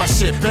 bang my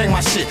shit, bang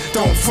my shit.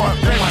 Don't front,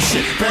 bang my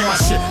shit, bang my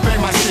shit,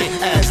 bang my shit.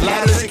 As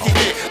loud as it can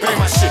get, bang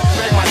my shit,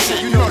 bang my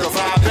shit. You know the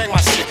vibe, bang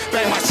my shit,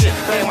 bang my shit,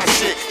 bang my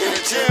shit. In the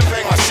gym,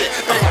 bang my shit,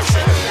 bang my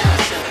shit.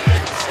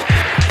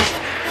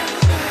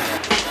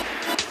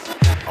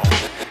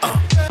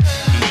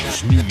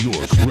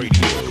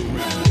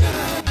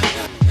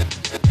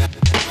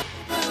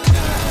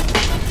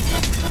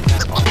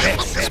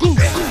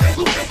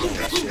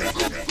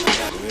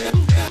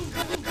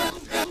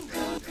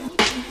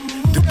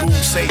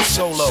 say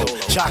solo.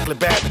 Chocolate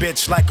bad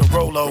bitch like a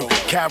Rolo.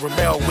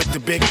 Caramel with the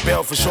big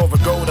bell for sure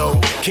Godo.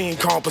 King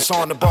Compass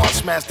on the bar,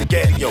 smash the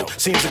yo.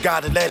 Seems I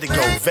gotta let it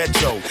go,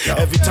 Vetro.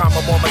 Every time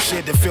I'm on my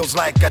shit, it feels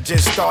like I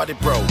just started,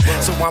 bro.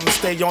 So I'ma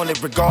stay on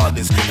it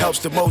regardless. Helps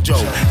the mojo.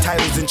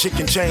 Titles and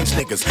chicken chains,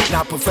 niggas,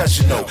 not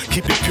professional.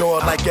 Keep it pure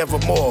like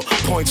evermore.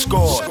 Point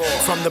scored.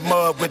 From the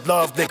mud with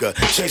love, nigga.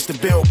 Chase the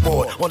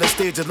billboard. On the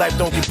stage of life,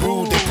 don't get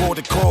bruised, they pull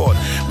the cord.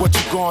 What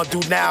you gonna do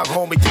now,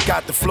 homie? You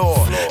got the floor.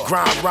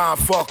 Grind, rhyme,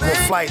 fuck or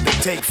flight, they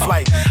take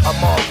flight.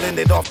 I'm all in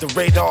it off the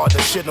radar,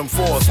 the shit I'm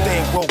for.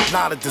 Staying woke,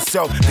 not at the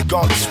self, the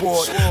garden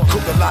sword.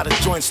 Cook a lot of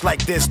joints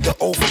like this, the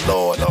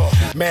overlord.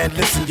 Man,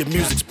 listen, your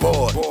music's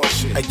bored.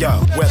 Hey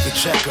yo, weather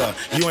checker,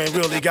 you ain't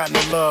really got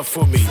no love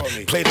for me.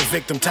 Play the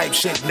victim type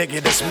shit,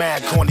 nigga, that's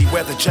mad corny.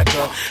 Weather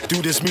checker,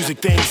 do this music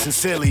thing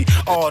sincerely.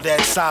 All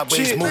that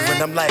sideways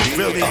moving, I'm like,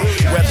 really?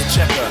 Weather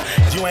checker,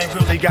 you ain't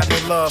really got no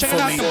love for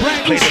me.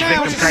 Play the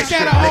victim type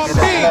shit, nigga,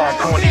 that's mad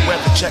corny.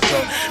 Weather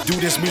checker, do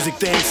this music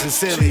thing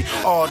sincerely.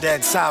 All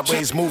that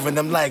sideways moving,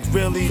 I'm like,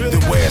 really? The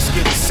way it's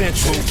getting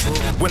central.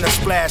 When I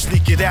splash,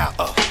 leak it out.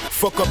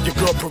 Fuck up your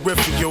girl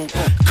peripheral.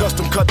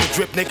 Custom cut the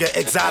drip, nigga,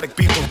 exotic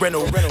beat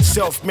parental.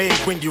 Self-made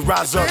when you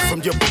rise up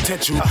from your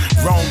potential.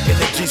 Wrong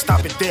energy,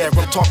 stop it there,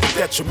 I'm talking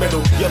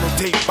detrimental. Yellow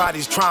tape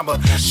bodies, trauma,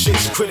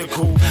 shit's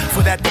critical.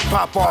 For that to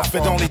pop off,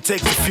 it only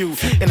takes a few.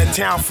 In a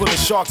town full of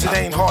sharks, it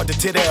ain't hard to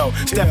tell.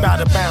 Step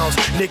out of bounds,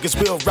 niggas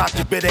will rock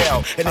your bit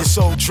L. And it's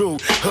so true,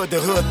 hood to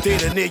hood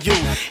theater near you.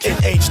 In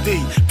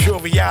HD, pure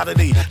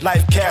reality,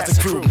 life cast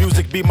a crew.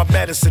 Music be my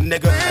medicine,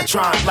 nigga, I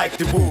try and like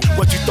the woo.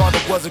 What you thought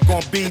it wasn't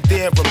gonna be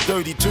there, I'm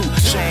 32,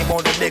 shame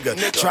on the nigga.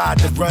 Tried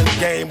to run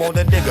game on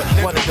the nigga.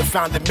 One of the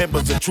founding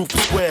members of Truth for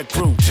Square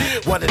crew.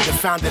 One of the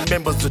founding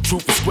members of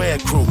Truth for Square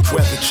crew.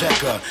 Weather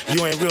checker,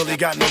 you ain't really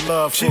got no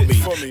love for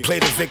me. Play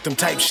the victim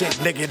type shit,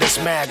 nigga, that's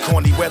mad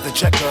corny. Weather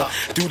checker,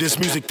 do this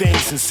music thing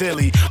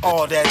sincerely.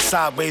 All that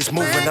sideways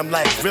moving, I'm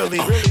like, really?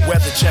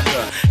 Weather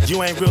checker,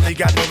 you ain't really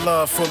got no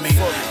love for me.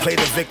 Play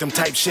the victim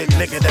type shit,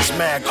 nigga, that's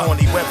mad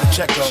corny. Weather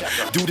checker,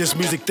 do this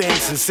music thing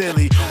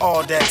sincerely.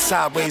 All that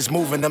sideways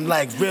moving, I'm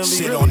like, really?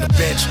 Sit on the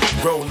bench.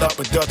 Roll up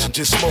a Dutch and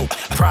just smoke.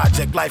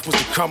 Project life was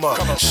to come up.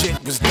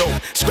 Shit was dope.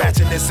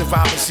 Scratching and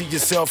surviving, see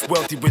yourself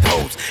wealthy with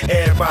hopes.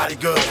 Everybody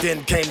good,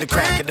 then came the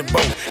crack in the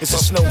boat. It's a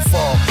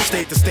snowfall,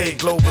 state to state,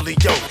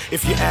 globally, yo.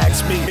 If you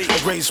ask me, a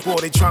race war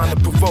they trying to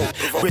provoke.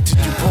 Rich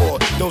and you poor,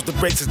 those the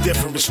breaks is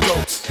different with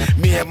strokes.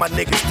 Me and my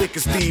niggas thick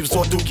as thieves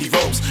or dookie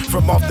ropes.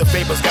 From off the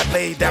vapors got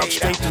laid down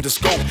straight through the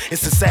scope.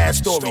 It's a sad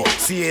story,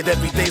 see it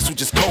every day, so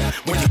just cope.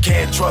 When you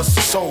can't trust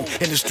the soul,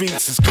 in the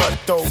streets is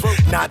cutthroat.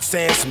 Not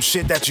saying some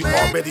shit that you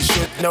already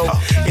should know.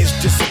 It's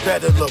just a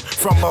better look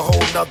from a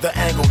whole nother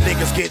angle.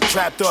 Niggas get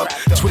trapped up,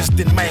 twisted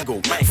and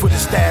mangled. For the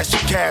stash of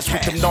cash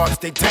with them narcs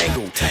they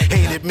tangled.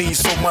 Hated me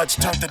so much,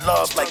 turned to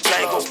love like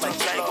Django.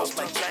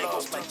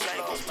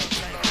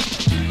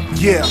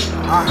 Yeah,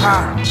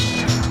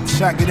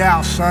 check it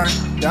out, son.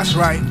 That's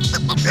right.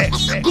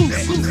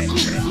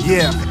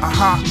 Yeah,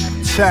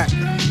 check.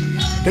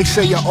 They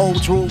say your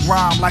old Drew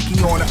rhyme like he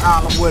on the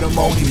island with a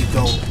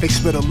mojito. They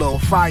spit a little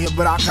fire,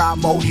 but I got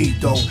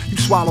mojito. You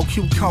swallow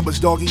cucumbers,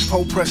 doggy,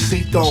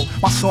 pobrecito.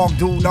 My song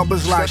do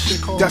numbers like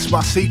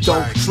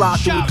Despacito. Slide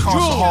through the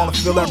concert hall and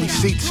fill every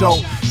seat, so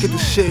get the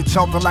shit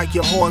jumping like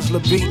your horse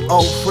libido.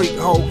 Oh, freak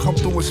hoe, come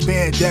through with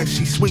spandex,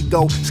 she sweet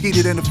though.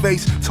 Skeeted in the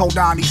face, told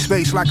Donnie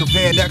space like a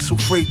Van Exel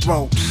free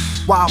throw.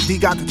 Wild D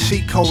got the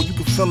cheat code, you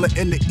can feel it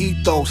in the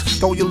ethos.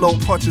 Throw your little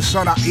punches,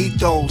 son, I eat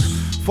those.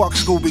 Fuck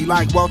Scooby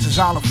like Welch's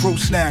Island fruit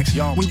snacks.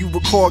 When you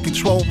record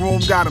control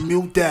room, gotta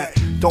mute that.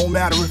 Don't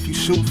matter if you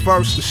shoot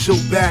first or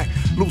shoot back.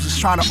 Losers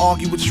trying to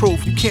argue with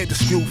truth, you can't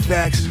dispute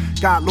facts.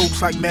 Got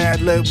loops like Mad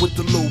Lib with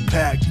the loop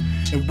pack.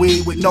 And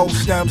weed with no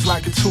stems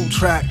like a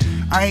 2-track.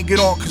 I ain't get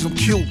on cause I'm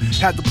cute.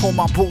 Had to pull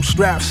my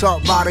bootstraps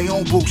up by their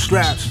own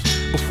bootstraps.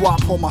 Before I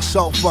pull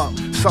myself up,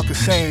 sucker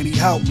saying he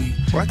helped me.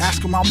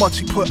 Ask him how much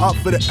he put up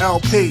for the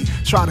LP.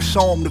 Try to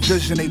show him the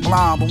vision, they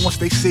blind. But once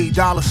they see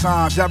dollar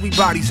signs,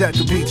 everybody's at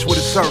the beach with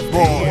a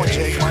surfboard.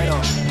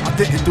 I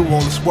didn't do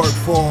all this work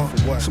for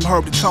some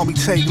herb to tell me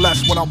take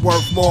less when I'm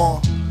worth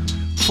more.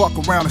 Fuck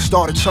around and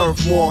start a turf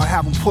war.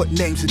 Have them put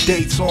names and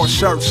dates on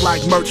shirts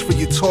like merch for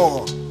your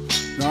tour.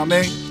 Know what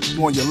I mean?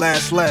 You on your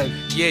last leg.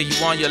 Yeah, you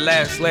on your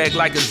last leg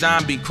like a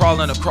zombie,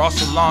 crawling across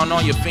the lawn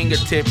on your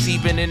fingertips.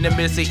 Even in the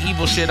midst of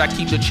evil shit, I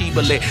keep the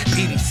chiba lit.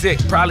 PD sick,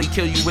 probably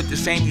kill you with the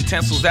same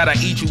utensils that I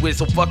eat you with.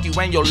 So fuck you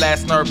and your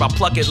last nerve, I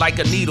pluck it like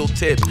a needle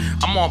tip.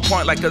 I'm on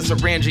point like a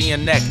syringe in your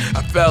neck.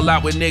 I fell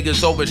out with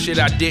niggas over shit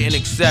I didn't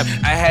accept.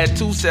 I had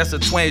 2 sets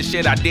of twins,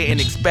 shit I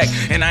didn't expect.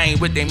 And I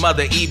ain't with they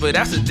mother either,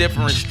 that's a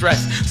different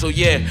stress. So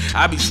yeah,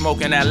 I be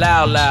smoking that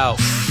loud.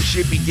 The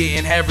shit be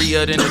getting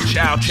heavier than a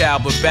chow,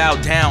 but bow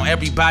down.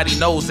 Everybody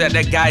knows that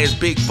guy is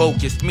big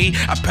focused. Me,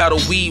 I peddle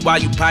weed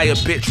while you buy a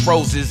bitch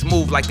roses.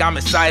 Move like I'm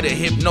inside of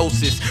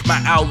hypnosis.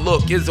 My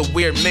outlook is a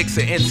weird mix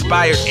of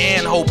inspired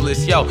and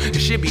hopeless. Yo,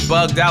 this shit be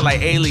bugged out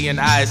like alien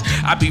eyes.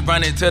 I be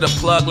running to the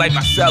plug like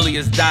my celly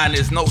is dying.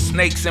 There's no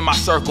snakes in my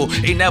circle,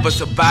 they never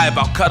survive.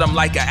 I'll cut them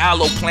like an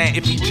aloe plant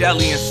if he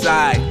jelly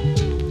inside.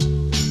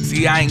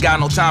 See, I ain't got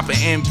no time for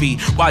envy.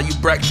 While you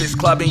breakfast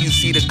clubbing, you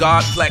see the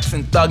guard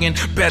flexing, thugging.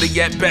 Better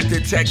yet, bet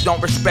the tech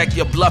don't respect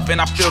your bluffing.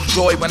 I feel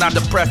joy when I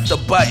depress the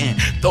button.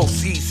 Throw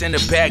seats in the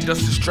bag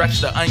just to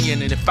stretch the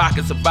onion. And if I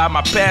can survive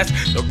my past,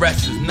 the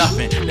rest is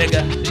nothing,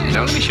 nigga.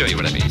 Now let me show you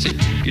what I mean. See,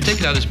 you take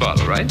it out of this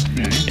bottle, right?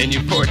 And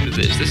you pour it into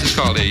this. This is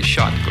called a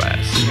shot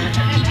glass.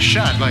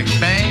 Shot, like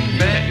bang,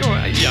 bang?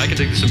 Yeah, I can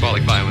take the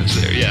symbolic violence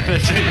there, yeah.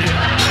 That's it.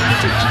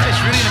 It's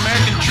really an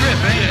American trip,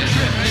 ain't it?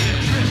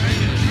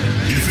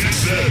 If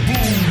it's that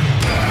boom,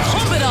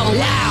 pump it up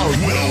loud.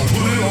 Well,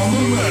 put it on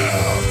the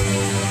map.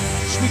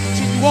 So we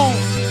continue on.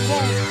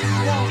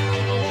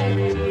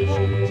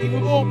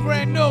 Even more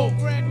brand new.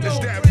 It's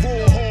that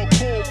bull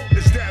hardcore.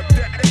 It's that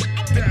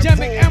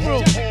Pandemic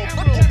Emerald.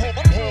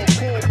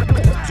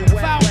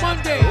 Foul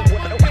Monday.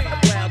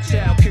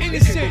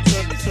 Innocent.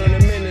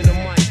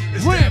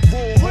 Ramp.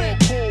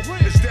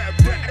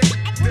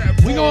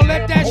 We gon'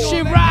 let that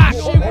shit rock.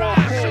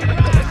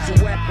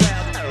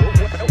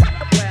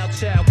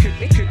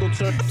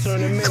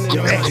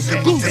 Yo,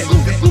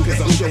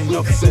 cause I'm showing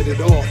up, set it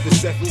off.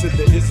 It's F to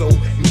the Izzo,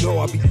 you know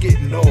I be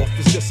getting off.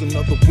 It's just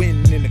another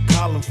win in the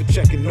column for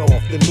checking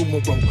off. The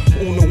numero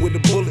uno with a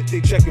bullet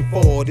they checking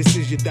for. This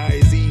is your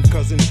Dyer's Eve,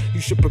 cousin.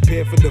 You should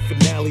prepare for the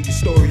finale. Your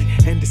story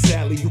and the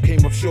Sally, you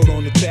came up short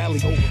on the tally.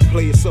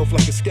 Play yourself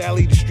like a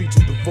scally, the streets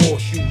will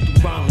divorce you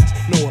through violence.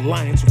 No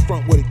alliance will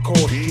front what it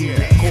cost you.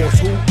 Of course,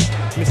 who?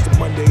 Mr.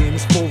 Monday and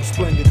his full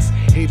splendors.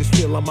 Haters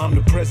feel I'm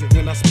omnipresent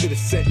when I spit a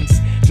sentence.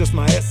 Just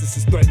my essence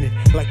is threatening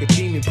like a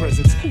demon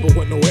presence. But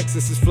what no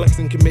excess is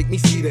flexing can make me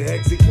see the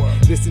exit.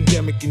 This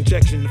endemic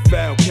injection of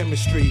foul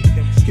chemistry.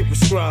 Get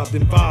prescribed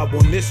and vibe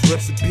on this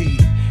recipe.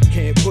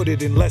 Can't put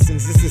it in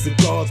lessons, this is a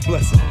God's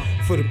blessing.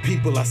 For the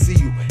people I see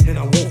you and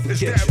I won't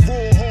forget you. It's that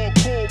raw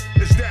hardcore.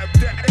 It's that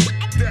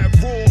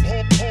raw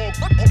hardcore.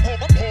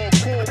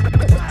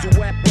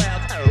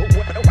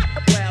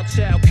 Wild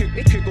child, kick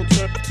go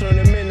turn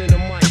him in the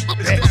mic.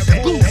 It's that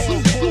raw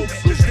hardcore.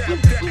 It's that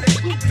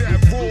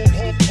raw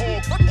hardcore.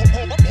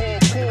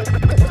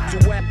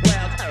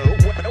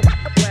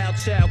 Wild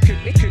child,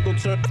 kick go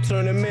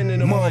turn him in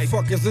the mic.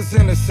 Motherfuckers is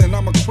innocent,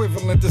 I'm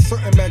equivalent to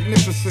something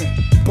magnificent.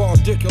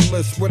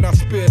 Bardiculous, when I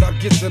spit, I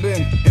get it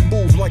in. And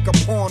move like a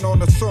pawn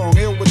on a song,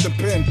 ill with the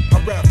pen. I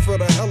rap for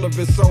the hell of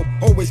it, so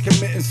always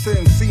committing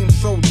sin. Seems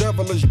so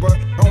devilish, but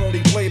I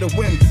only play to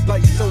win.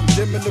 Light so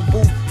dim in the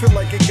booth, feel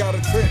like it got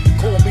a tint.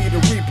 Call me the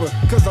Reaper,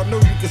 cause I know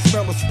you can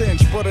smell a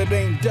stench. But it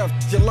ain't death,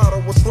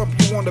 gelato will slump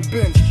you on the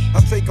bench.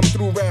 I take them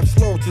through rap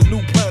slow to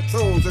new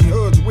plateaus and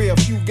hoods where a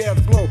few gas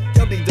blow.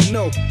 Y'all need to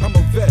know, I'm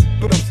a vet,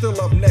 but I'm still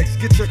up next.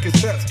 Get your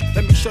cassettes,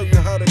 let me show you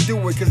how to do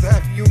it. Cause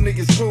half of you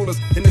niggas clueless,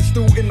 and it's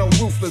still in no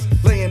ruthless.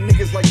 Laying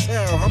niggas like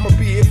chow, I'ma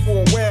be here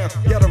for a while.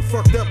 Y'all done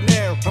fucked up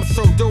now, I'm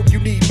so dope you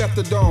need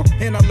methadone.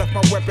 And I left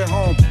my weapon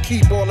home,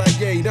 keep all that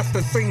yay, that's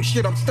the same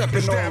shit I'm stepping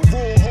it's on. That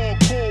raw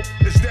hardcore.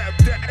 It's that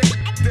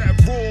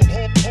raw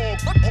hardcore.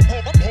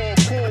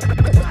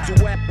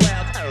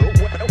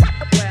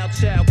 Wild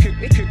child, kick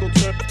go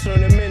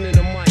turn him in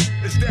the mic.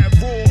 It's that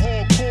raw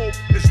hardcore.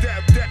 It's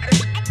that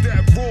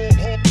raw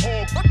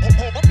hardcore.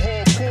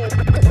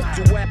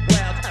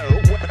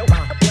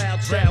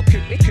 Wild child,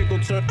 kick go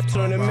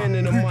turn him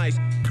in the mic.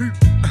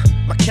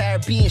 My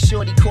Caribbean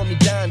shorty call me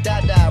Don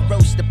Dada.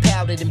 Roasted,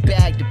 powdered, and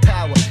bagged the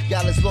power.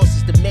 Y'all as lost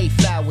as the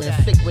Mayflower.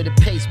 And thick with a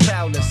pace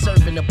prowler.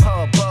 Serving up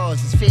hard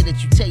bars. It's fair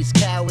that you taste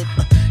coward.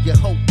 Your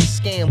hope is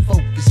scam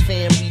focus.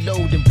 Fam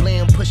reload and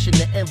blam. Pushing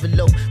the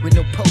envelope with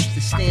no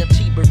postage stamp.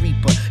 Chiba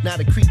Reaper. Not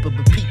a creeper,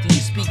 but peek through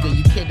your speaker.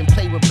 You kid and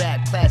play with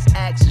rap. Class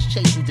axes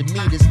chasing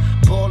Demeters.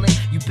 Ballin',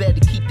 you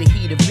better keep the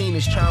heat of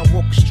Venus. Try and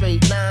walk a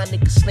straight line.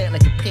 Niggas slant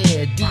like a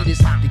pair of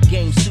Adidas. The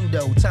game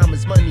pseudo. Time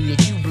is money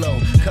and you blow.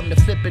 Come to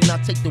flippin', I'll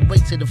take the weight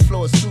to the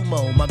floor,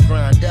 sumo, my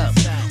grind up.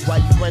 While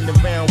you run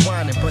around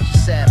whining, bunch of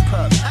sad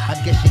pups. I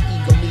guess your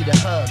ego need a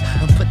hug.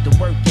 And put the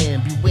work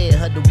in, beware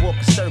her to walk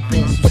a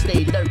serpents who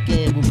stay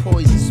lurking with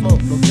poison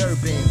smoke, no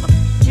Durban.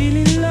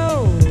 Feeling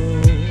low.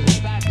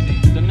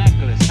 The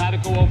necklace, how to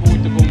go over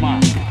with the goma.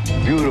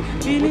 Beautiful.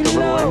 With the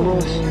little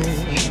emeralds.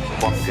 She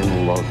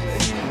fucking loves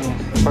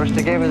it. First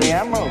they gave her the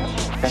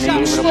emeralds, then they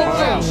gave her the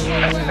pearls.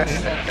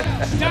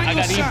 I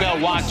got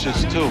E-belt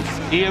watches too.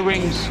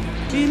 Earrings.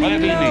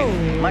 Whatever you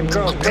need. My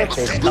girl's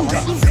birthday is coming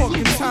up.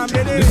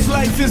 This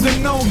life is a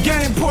known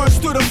game, pours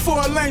through the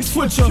 4-lane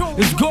switcher.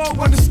 It's gold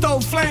when the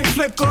stove flame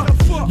flicker.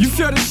 You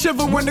feel the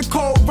shiver when the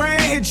cold rain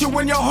hit you.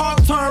 When your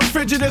heart turns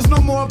frigid, there's no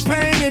more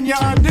pain in you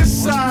on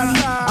this side.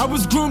 I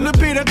was groomed to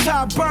be the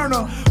top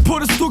burner.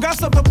 Put a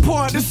Stugas up the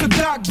port, it's a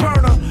dock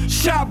burner.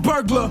 Shot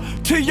burglar,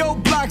 to your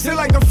blocks, they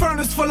like a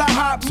furnace full of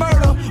hot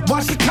murder.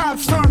 Watch the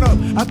cops turn up.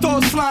 I throw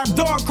a slime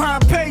dog,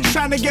 crime paid,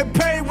 trying to get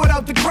paid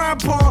without the crime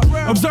part.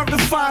 Observe the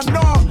fine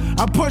art.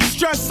 I put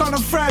stress on a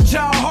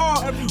fragile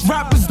heart.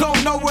 Rappers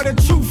don't know where the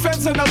truth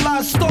is in the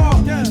last store.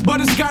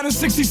 But it's got in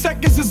 60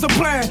 seconds is a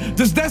plan.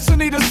 Does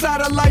destiny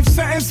decide a life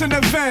sentence in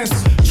advance?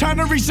 Trying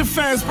to reach the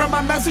fans, spread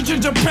my message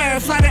in Japan.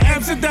 Fly to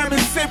Amsterdam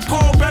and sip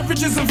cold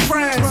beverages in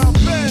France.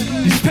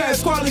 These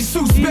past quality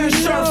suits, best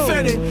shirt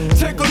fitted.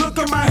 Take a look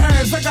at my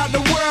hands, I got the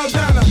world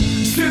in them.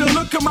 See the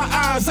look look in my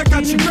eyes, I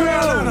got your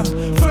girl on her.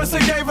 First I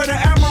gave her the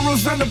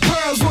emeralds and the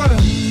pearls with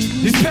her.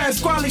 These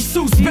Pasquale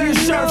suits, band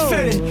shirt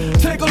fitted.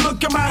 Take a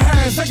look at my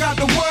hands, I got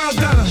the world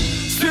on her.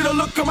 See the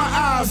look in my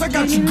eyes, I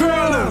got your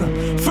girl on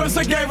her. First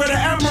I gave her the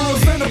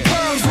emeralds and the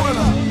pearls with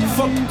her.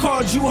 Fuck the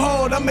cards you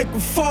hold, I make them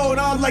fold.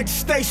 I don't like to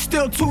stay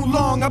still too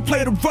long, I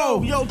play the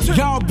role.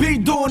 Y'all be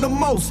doing the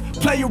most,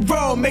 play your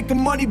role. Making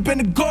money been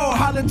the goal,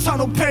 Holland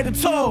Tunnel pay the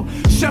toll.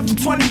 Chef for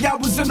 20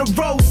 hours in a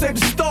row, save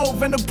the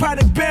stove. And the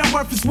product band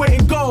worth its weight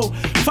in gold.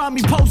 Find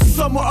me posted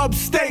somewhere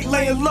upstate,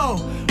 laying low.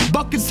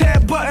 Buckets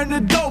head button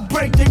the dope,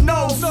 break their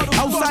nose.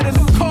 Outside in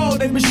the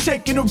cold, they been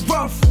shaking it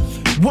rough.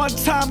 One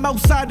time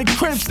outside the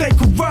crib, stay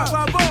corrupt.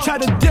 Try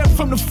to dip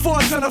from the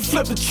force and I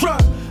flip the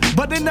truck.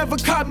 But they never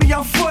caught me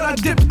on foot, I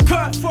dip the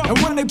cut. And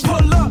when they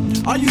pull up,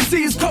 all you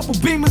see is couple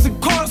beamers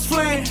and cars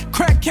fleeing.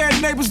 Crackhead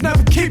neighbors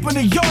never keeping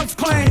the yards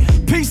clean.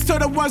 Peace to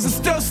the ones that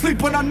still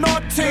sleeping on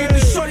our team. The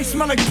shorty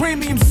smell like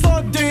premium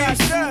sardines.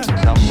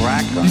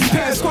 These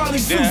Pasquale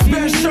suits,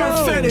 band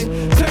shirt fitted.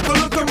 Take a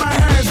look at my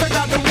hands, I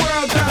got the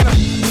world down her.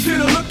 See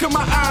the look in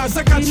my eyes,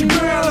 I got your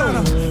girl on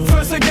her.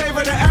 First I gave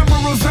her the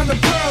emeralds and the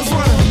pearls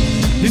with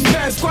her. These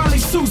Pasquale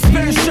suits,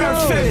 band shirt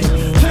fitted.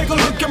 Take a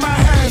look at my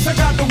hands, I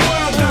got the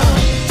world down her.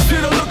 See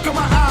the look in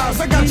my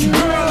eyes, I got your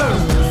girl on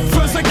her.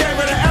 First I gave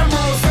her the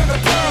emeralds and the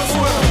pearls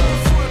with her.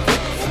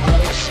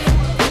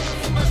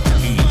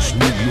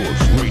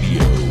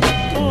 EastNYRadio.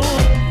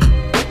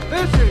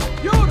 This is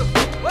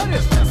beautiful. What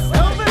is this?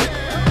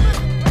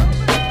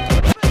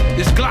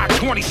 This Glock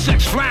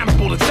 26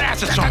 flammable, it's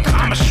acid on.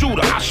 I'm a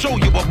shooter, I'll show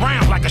you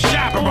around like a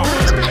chaperone.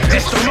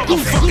 This the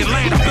motherfucking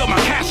land I built my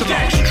castle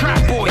on.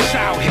 Trap boys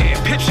out here,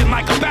 pitching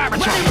like a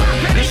baritone.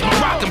 This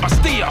Moroccan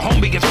Bastille,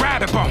 homie gets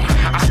rabbit bone.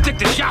 I stick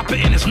the shopper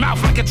in his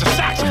mouth like it's a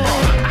saxophone.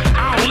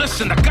 I don't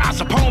listen to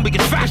gossip, homie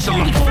gets facile.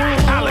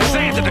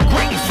 Alexander the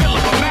Great and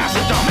Philip of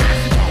Macedon.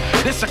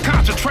 This a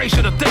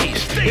concentration of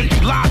thieves. If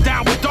you lie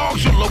down with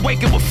dogs, you'll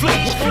awaken with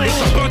fleas. It's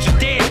a bunch of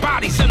dead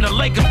bodies in the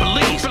lake of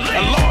Belize.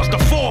 And Law's the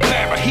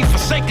forebearer, he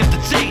forsaken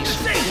disease.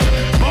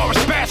 Boris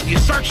Spassky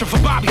is searching for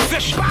Bobby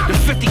Fischer. The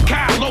 50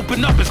 cal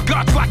open up his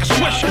guts like a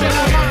swisher.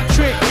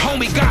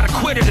 Homie got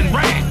acquitted and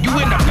ran. You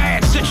in a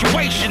bad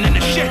situation and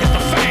the shit hit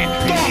the fan.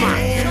 Storm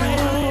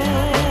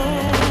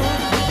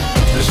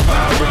The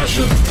spy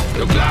rusher,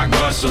 the Glock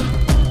buster,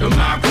 the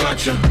mop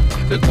clutcher,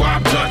 the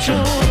guap toucher,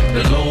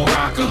 the low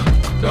rocker,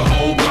 the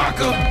whole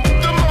blocker.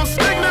 The most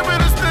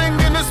ignorantest thing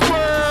in this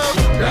world.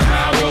 The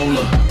high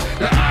roller,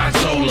 the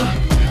Ayatollah,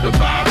 the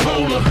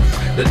bipolar,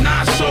 the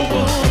not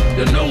sober,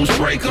 the nose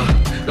breaker,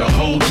 the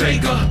hole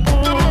taker.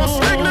 The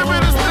most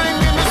ignorantest thing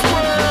in this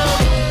world.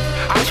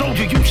 I told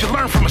you you should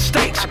learn from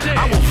mistakes.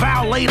 I will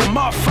violate a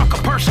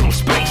motherfucker personal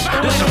space.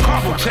 This a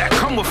cargo tech,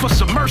 come with a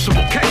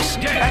submersible case.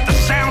 At the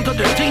sound of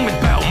the demon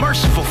bell,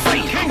 merciful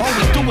fate. All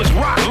we do is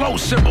rock low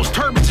cymbals,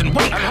 turbans, and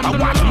wait. I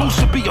watch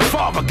Musa be your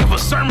father, give a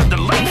sermon to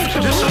length.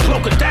 This a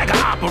cloak and dagger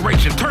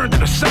operation, turn to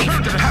the safe.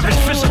 Have his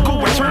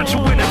physical return to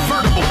an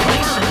invertible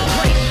place.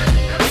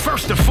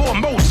 First and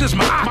foremost is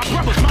my Aki.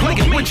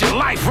 Playing with your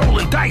life,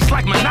 rolling dice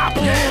like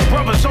Monopoly.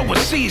 Brothers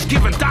overseas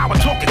giving dollar,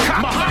 talking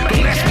cop.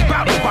 Don't ask me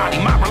about nobody,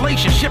 my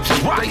relationships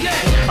is rocky.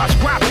 I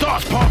scrap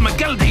thoughts, Paul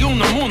Miguel de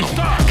Unamuno.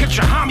 Catch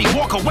your homie,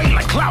 walk away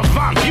like Klaus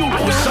von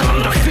Bülow. It's an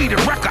undefeated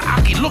record,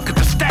 Aki, look at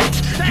the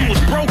stats. You was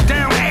broke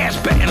down ass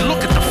betting,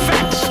 look at the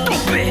facts.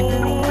 Stupid.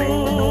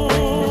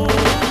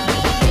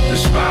 The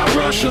spy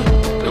rusher,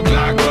 the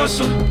Glock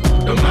buster,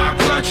 the mop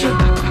clutcher,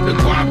 the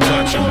guap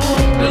toucher,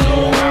 the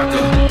low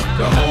rocker,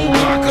 the whole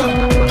blocker.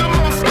 The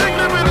most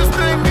ignorantest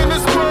thing in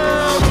this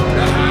world.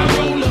 The high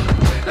roller,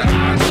 the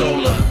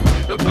Ayatollah,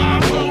 the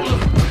bipolar,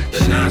 the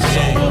not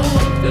sober,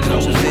 the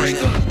nose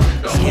breaker,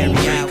 the whole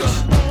taker.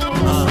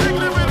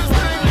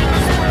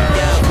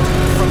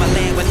 From a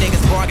land where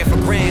niggas bargain for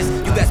grants,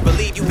 you best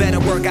believe you better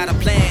work out a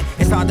plan.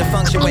 It's hard to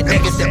function with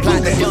niggas that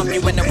plot to dump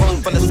you in the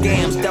room full of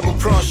scams. Double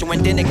cross you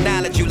and then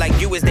acknowledge you like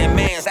you is their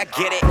mans. I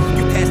get it.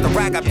 You pass the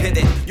rock, I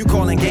pivot. You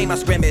calling game, I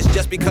scrimmage.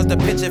 Just because the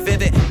picture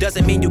vivid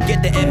doesn't mean you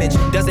get the image.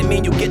 Doesn't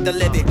mean you get to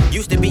live it.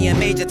 Used to being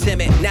major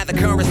timid. Now the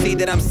currency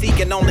that I'm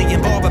seeking only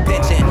involve a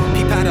pension.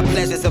 Peep how the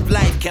pleasures of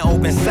life can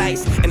open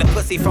sights. And a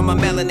pussy from a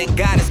melanin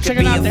goddess could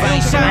be a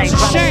vice.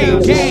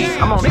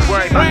 I'm only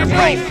worried about the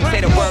price.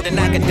 Say the word and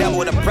I can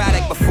double the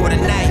product before the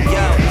night,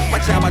 yo.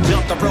 Watch how I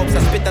jump the ropes.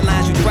 I spit the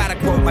lines you try to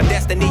quote. My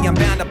destiny, I'm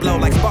bound to blow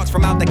like sparks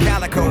from out the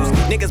calicos.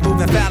 Niggas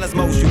moving foul as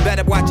most. You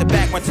better watch your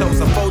back when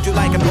toes. I fold you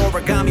like an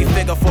origami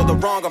figure for the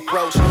wrong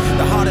approach.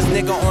 The hardest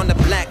nigga on the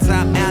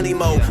blacktop alley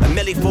mode. A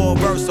milli for a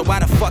verse, so why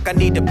the fuck I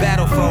need to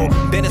battle for?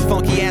 Been as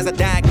funky as a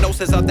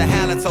diagnosis of the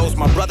halitosis.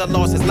 My brother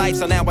lost his life,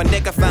 so now a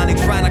nigga nigga finally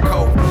trying to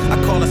cope.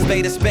 I call a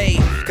spade,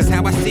 cause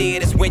how I see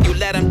it is when you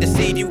let them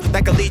deceive you,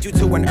 that could lead you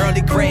to an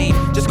early grave.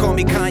 Just call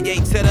me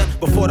Kanye Titter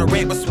before the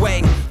rent was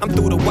sway. I'm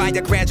through the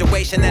wire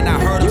graduation and I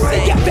heard him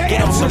say,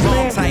 get on the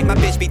wrong type, my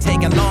bitch be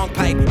taking long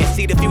pipe. And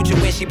see the future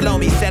when she blow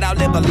me, said I'll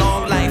live a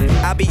long life.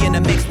 I'll be in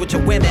the mix with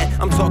your women,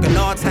 I'm talking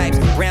all types.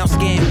 Brown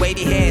skin,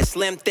 wavy hair,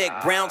 slim, thick,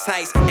 brown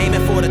tights.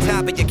 Aiming for the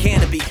top of your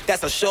canopy,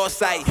 that's a short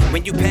sight.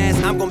 When you pass,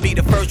 I'm gonna be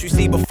the first you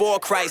see before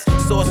Christ.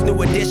 Source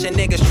new edition,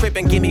 niggas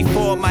tripping, give me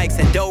 4 mics.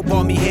 And dope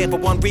brought me here for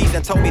one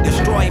reason, told me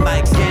destroy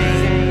mics.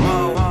 Game,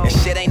 and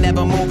shit ain't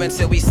never moving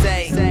till we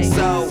say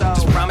so.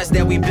 Just promise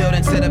that we build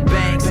into the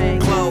banks.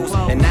 Close,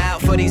 and now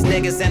for these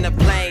niggas in the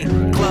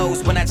plane.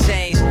 Close, when I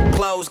change,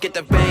 close, get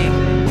the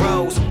bank.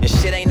 Rose, and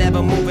shit ain't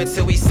never moving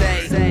till we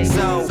say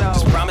so.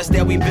 Just promise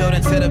that we build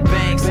into the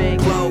banks.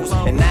 Close,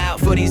 and now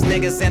for these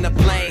niggas in the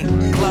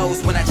plane.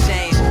 Close, when I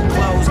change,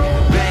 close,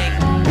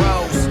 bank.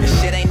 Rose, and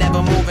shit ain't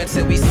never moving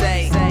till we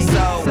say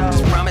so.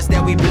 Just promise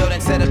that we build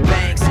into the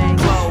banks.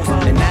 Close,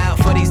 and now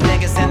for these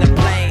niggas in the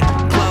plane.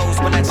 Close,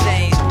 when I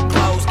change,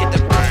 close, get the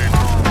bank.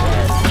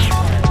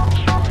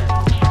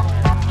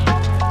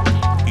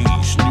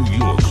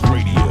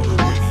 EastNYRadio.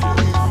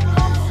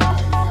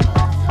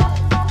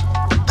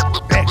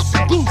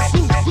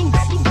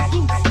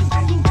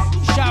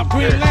 Shout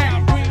Green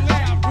Lantern.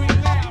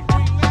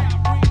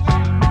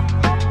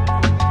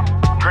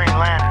 Green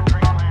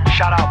Lantern.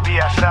 Shout out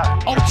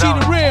BSF. Oh,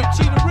 Cheetah Real.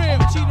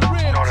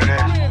 You know what it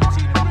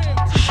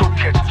is? Soup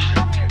kitchens.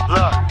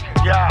 Look,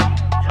 yeah.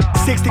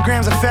 60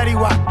 grams of Fetty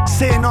Wap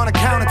sitting on the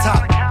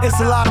countertop. It's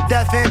a lot of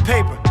death and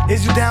paper.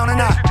 Is you down or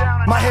not?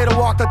 My hitter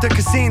walked up the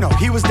casino.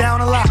 He was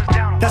down a lot.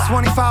 That's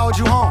when he followed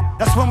you home.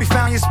 That's when we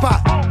found your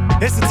spot.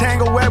 It's a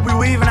tangle web we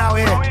weaving out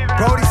here.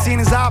 Brody seen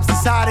his ops,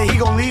 decided he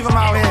gon' leave him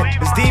out here.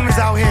 There's demons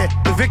out here.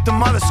 The victim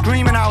mother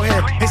screaming out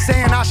here. They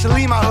saying I should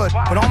leave my hood,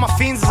 but all my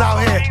fiends is out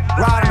here.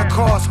 Riding the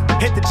course,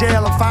 hit the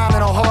jail and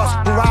finding a horse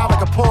who ride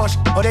like a Porsche,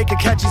 or they could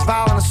catch these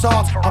violent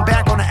assaults. I'm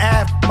back on the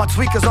Ave, my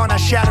tweakers on that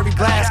shattery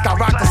glass. Got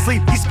rocked to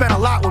sleep, he spent a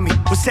lot with me.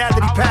 Was sad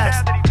that he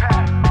passed.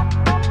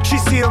 She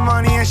see the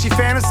money and she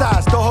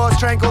fantasized. The horse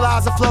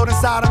tranquilizer float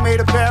inside her, made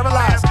her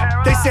paralyzed.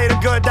 They say the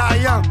good die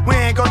young, we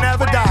ain't gon'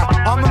 never die.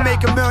 I'ma make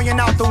 $1 million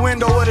out the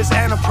window of this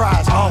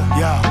enterprise. Oh,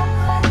 yeah,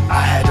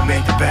 I had to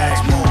make the bags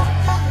move.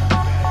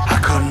 I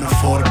couldn't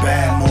afford a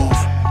bad move.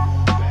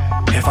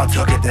 If I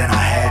took it, then I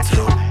had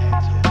to.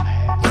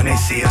 When they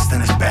see us,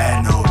 then it's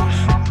bad news.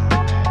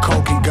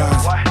 Coke and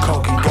guns,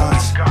 coke and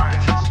guns.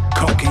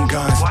 Coke and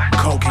guns,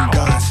 coke and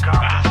guns.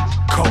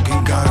 Coke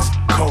and guns,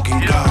 coke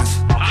and guns.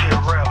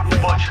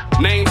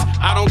 Names,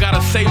 I don't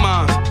gotta say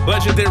mine.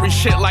 Legendary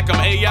shit like I'm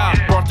AI.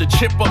 Brought the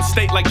chip up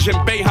state like Jim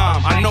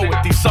Boeheim. I know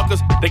it, these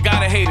suckers, they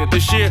gotta hate it.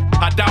 This year,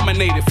 I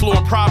dominated. Flew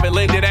in private,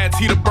 landed at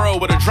Teterboro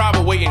with a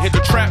driver waiting. Hit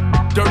the trap,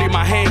 dirty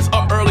my hands,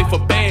 up early for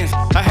bands.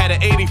 I had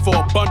an 80 for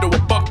a bundle,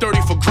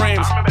 $1.30 for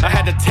grams. I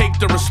had to take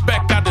the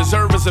respect I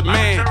deserve as a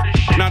man.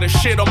 Now the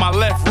shit on my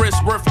left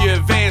wrist worth your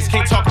advance.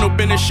 Can't talk no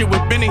business shit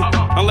with Benny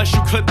unless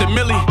you clipped the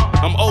millie.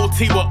 I'm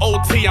OT with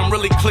OT, I'm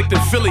really clicked in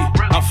Philly.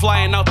 I'm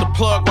flying out the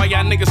plug while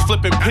y'all niggas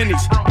flipping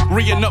pennies.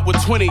 Re-ing up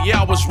with 20,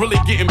 yeah, I was really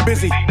getting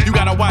busy. You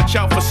gotta watch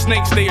out for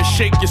snakes, they'll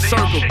shake your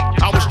circle.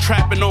 I was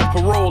trapping on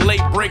parole,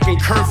 late breaking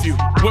curfew.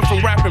 Went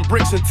from rapping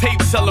bricks and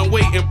tape, selling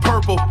weight in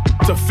purple,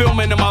 to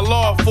filming in my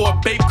law for a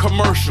babe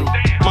commercial.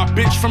 My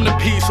bitch from the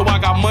P, so I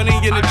got money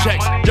in the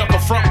checks. Y'all can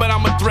front, but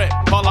I'm a threat.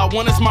 All I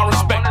want is my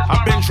respect.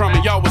 I been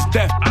drumming, y'all was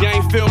deaf. You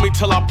ain't feel me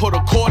till I put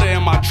a quarter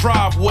in my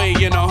driveway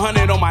and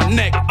 100 on my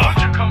neck.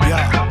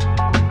 Yeah,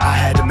 I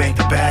had to make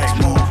the bags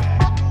move.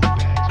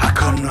 I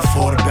couldn't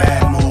afford a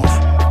bad move.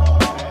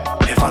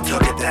 If I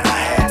took it, then I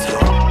had to.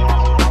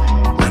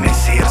 When they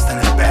see us, then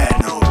it's bad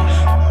news.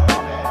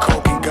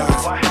 Coke and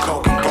guns,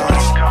 coke and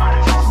guns.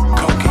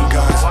 Coke and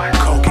guns,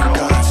 coke and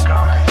guns.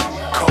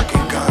 Coke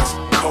and guns,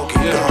 coke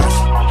and guns.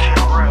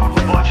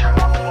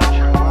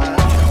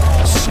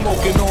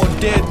 Smoking on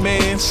dead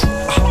mans.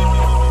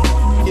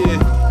 Yeah,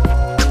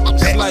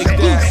 it's like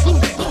that.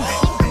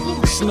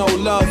 It's no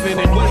love in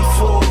it. Wait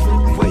for it,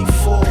 wait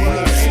for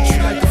it. Treat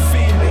you like a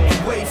fiend, make you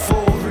wait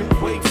for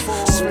it, wait for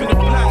it. Spin a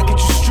block, get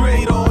you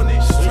straight on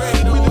it.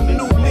 We the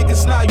new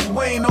niggas, now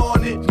you ain't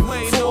on it.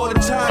 For all the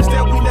times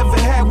that we never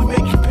had, we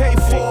make you pay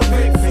for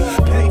it.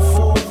 Pay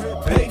for it,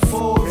 pay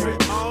for it.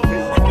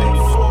 Pay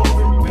for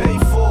it, pay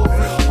for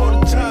it. All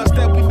the times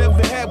that we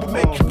never had, we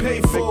make you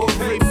pay for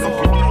it.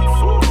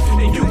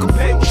 And you can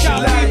pay with your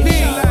life.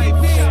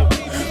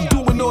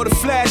 Doing all the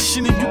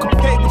flashing and you can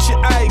pay with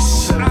your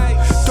ice.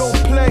 Don't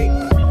play.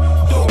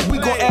 We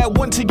gon' add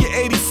 1 to your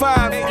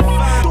 85.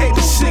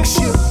 86,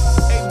 yeah.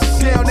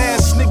 Down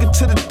ass nigga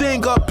to the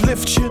thing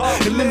uplift you.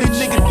 And let the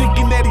nigga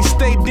thinking that he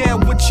stayed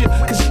down with you,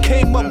 cause he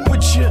came up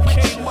with you.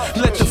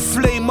 Let the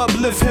flame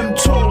uplift him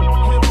too.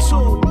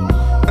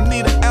 I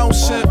need an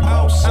ounce in.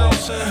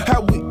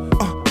 How we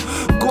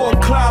go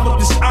and climb up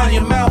this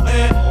iron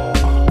mountain.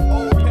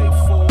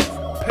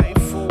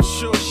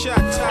 Sure shot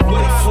time.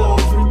 Wait for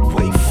it,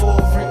 wait for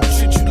it.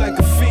 Treat you like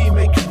a fiend,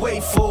 make you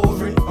wait for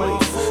it.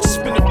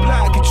 Spin a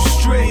block, get you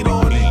straight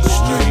on it.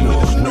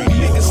 With the new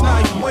niggas, now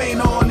you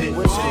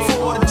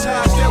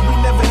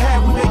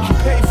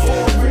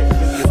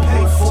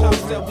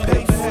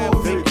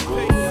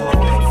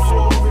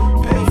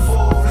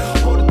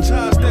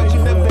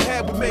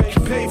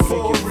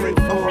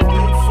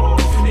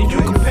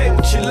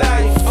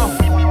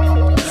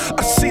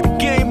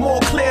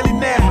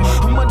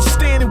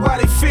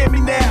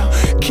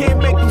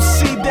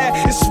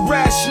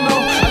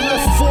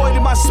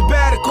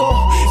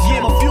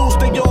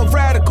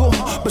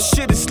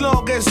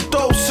long as the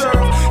dough serve.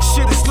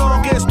 Shit as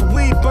long as the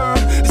weed burn.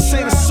 This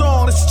ain't a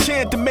song, it's a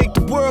chant to make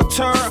the world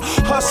turn.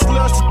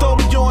 Hustlers to throw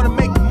me on and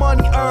make the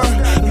money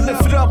earn.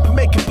 Lift it up and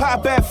make it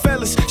pop at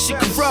fellas. Shit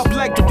corrupt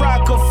like the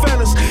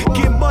Rockefellers.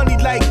 Get money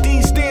like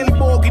Dean Stanley,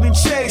 Morgan and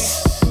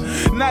Chase.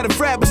 Not a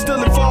rap, but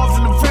still involved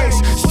in the race.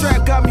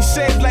 Strap got me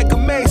saved like a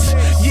mace.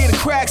 Yeah, the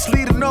cracks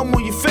lead a numb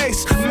on your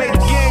face. Made the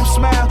game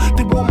smile.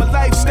 They want my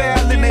lifestyle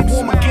and they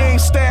want my game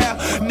style.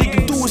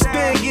 Nigga do his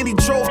thing and he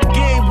drove the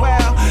game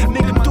wild.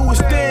 Nigga do his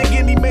thing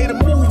and he made a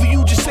movie.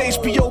 You just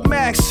HBO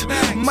Max.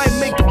 Might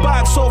make the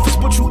box office,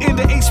 but you in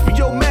the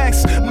HBO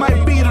Max.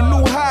 Might be the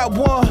new hot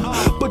one,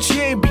 but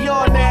you ain't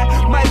beyond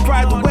that. Might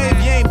ride the wave,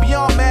 you ain't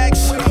beyond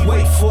Max.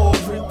 Wait for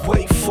it,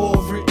 wait for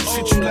it.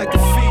 Treat you like a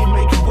fiend,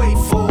 make you wait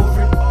for it.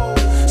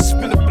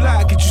 Spin a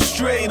block, get you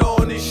straight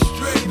on it.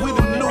 We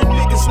the new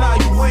niggas, now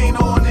you ain't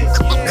on it.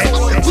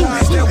 All the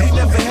times that we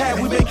never had,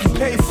 we make you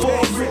pay for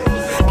it.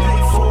 Pay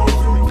for it,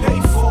 pay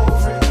for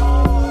it.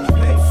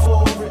 Pay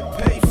for it,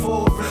 pay for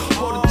it.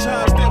 All the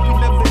times that we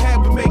never had,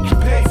 we make you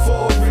pay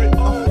for it.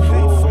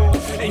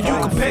 And you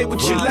can pay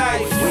with your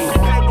life. You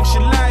can pay with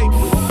your life.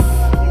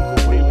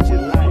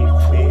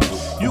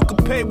 You can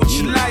pay with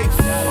your life.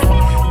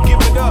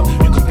 Give it up,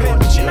 you can pay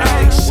with your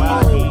ice.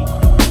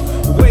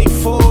 Wait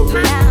for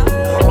it.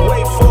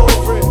 Wait for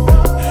it.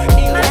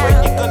 Either way,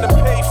 you're gonna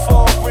pay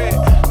for it.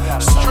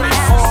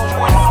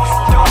 Straightforward.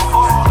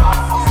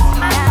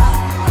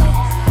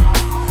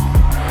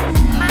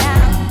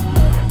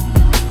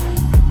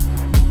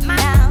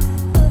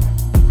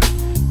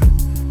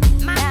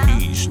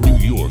 East New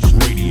York's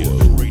radio.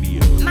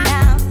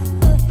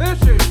 This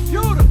is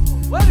beautiful.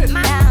 What is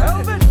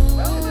Elvis?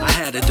 I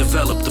had to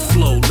develop the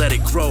flow, let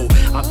it grow.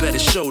 I bet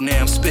it show now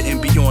I'm spitting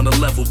beyond a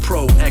level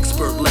pro.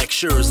 Expert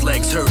lectures,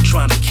 legs hurt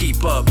trying to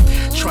keep up.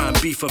 Try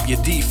and beef up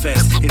your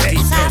defense. In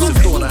deep pensive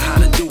thought of how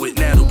to do it,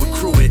 now to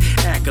accrue it.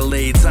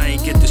 Accolades, I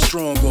ain't get this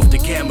strong off the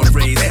gamma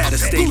rays. Had to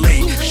stay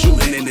late,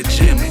 shooting in the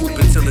gym.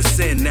 Hooping till it's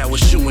in, now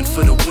it's shooting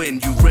for the win.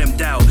 You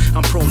rimmed out,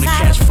 I'm prone to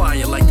catch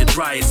fire like the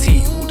driest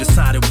heat. Who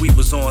decided we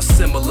was on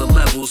similar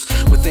levels?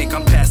 Would think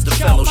I'm past the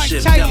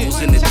fellowship.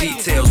 Devils in the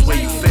details where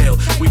you fail.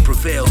 We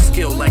prevail,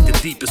 skill like the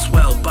deepest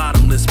well.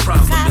 Bottomless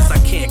problem is I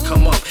can't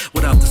come up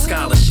without the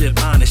scholarship.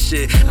 Honest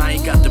shit, I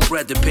ain't got the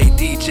bread to pay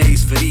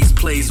DJs for these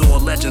plays. All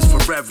legends for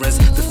reverence.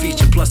 The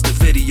feature plus the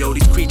video.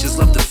 These creatures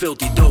love the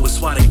filthy dough. It's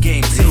why the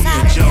game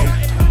tilted, Joe.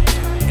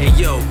 Hey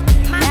yo,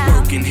 we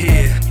working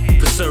here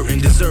for certain,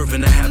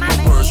 deserving to have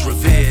my words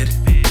revered.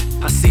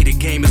 I see the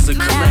game as a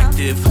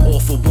collective, all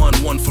for one,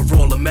 one for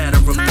all, a matter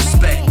of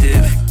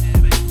perspective.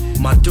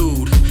 My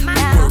dude, we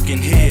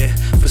working here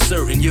for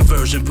certain, your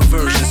version,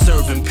 perversion,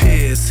 serving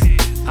peers.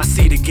 I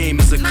see the game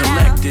as a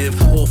collective,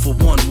 all for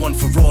one, one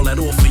for all, that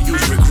all for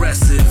you's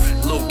regressive.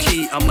 Low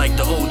key, I'm like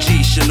the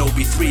OG,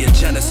 Shinobi 3, a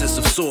genesis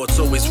of sorts,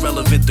 always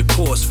relevant to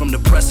course. From the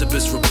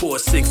precipice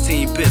report,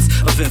 16 bits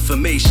of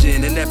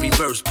information, in every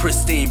verse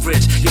pristine,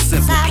 rich. Your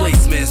simple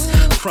placements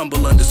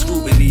crumble under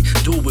scrutiny.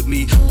 Do with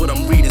me what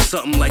I'm reading,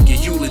 something like a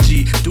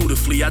eulogy.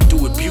 Dutifully, I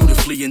do it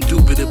beautifully,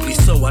 indubitably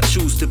so. I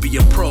choose to be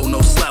a pro,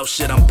 no slouch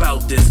shit, I'm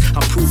bout this.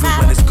 I'm proving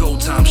when it's go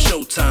time,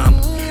 showtime.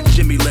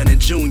 Jimmy Lennon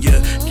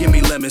Jr., gimme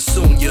lemon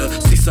soon, ya.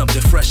 See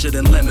something fresher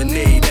than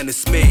lemonade, and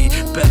it's made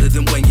better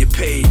than when you're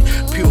paid.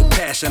 Pure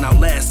passion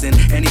outlasting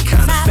any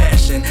kind of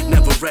fashion.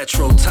 Never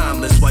retro,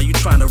 timeless, while you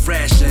trying to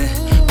ration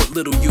what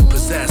little you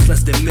possess,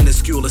 less than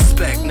minuscule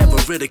respect. Never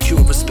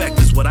ridicule, respect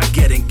is what I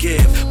get and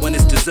give when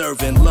it's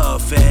deserving.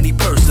 Love for any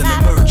person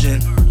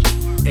emerging.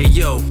 Hey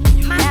yo,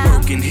 we're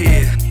working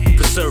here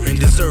for certain,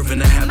 deserving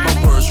to have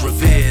my words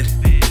revered.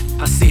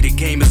 I see the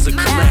game as a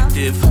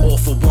collective, all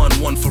for one,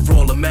 one for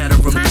all, a matter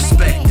of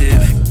perspective.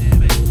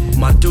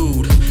 My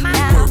dude,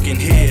 we're working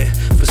here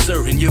for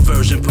certain, your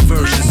version,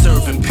 perversion,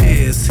 serving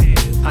peers.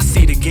 I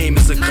see the game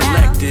as a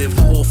collective,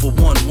 all for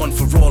one, one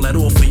for all, that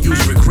all for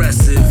you's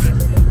regressive.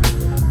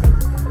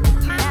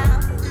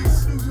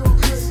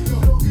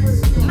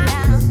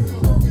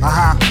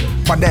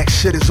 My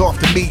next shit is off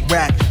the meat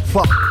rack.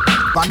 Fuck,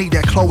 I need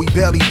that Chloe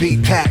Bailey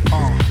beat pack.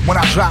 When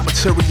I drop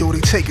material,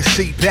 they take a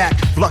seat back.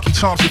 Lucky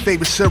Charms your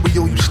favorite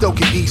cereal, you still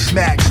can eat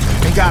smacks.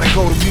 Ain't gotta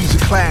go to music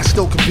class,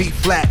 still can beat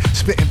flat.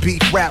 Spitting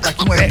beat rap like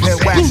you ain't been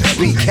waxing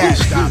beat cat.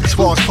 As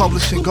far as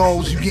publishing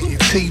goes, you get your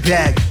tea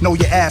bag. Know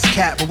your ass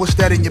cat, but what's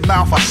that in your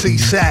mouth? I see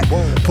sack.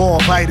 Ball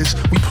biters,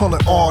 we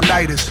pulling all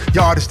nighters.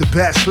 Yard is the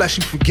best, lest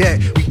you forget.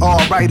 We all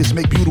writers,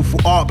 make beautiful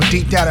art, but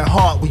deep down at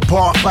heart, we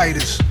bar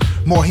fighters.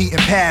 More heat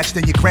and pads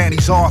than your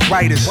granny's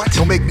arthritis.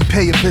 Don't make me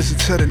pay a visit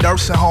to the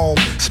nursing home.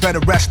 Spend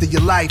the rest of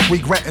your life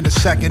regretting the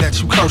second that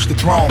you cursed the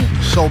throne.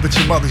 Sold at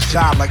your mother's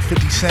job like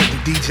 50 Cent to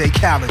DJ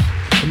Khaled.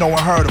 But knowing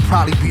her to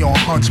probably be on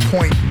Hunt's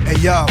Point. Hey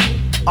yo,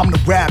 I'm the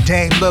rap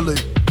Dame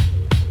Lillard.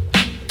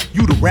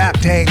 You the rap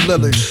Dame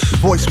Lillard.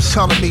 Voice was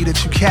telling me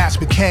that you cats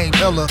became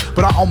iller,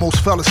 but I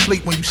almost fell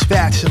asleep when you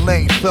spat your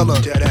lane filler.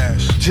 Dead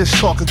ass. Just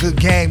talk a good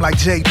game like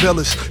Jay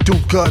Billis. Do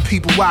good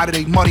people out of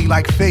they money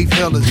like faith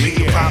healers.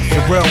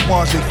 The real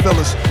ones they feel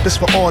us. This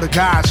for all the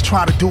guys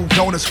trying to do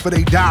donuts for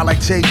they die like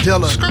Jay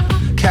Dilla.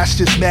 Cats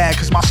just mad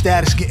cause my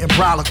status getting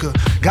brolica.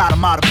 Got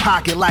him out of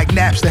pocket like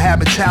Napster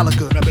had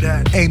Metallica. Remember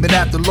that? Aiming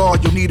at the law,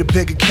 you'll need a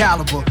bigger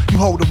caliber. You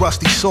hold a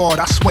rusty sword,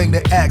 I swing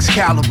the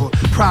Excalibur.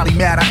 Probably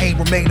mad I ain't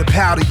remain to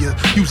powder you.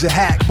 Use a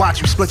hack, watch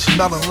you split your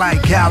melon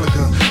like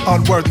Gallagher.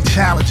 Unworthy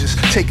challenges,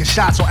 taking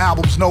shots on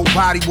albums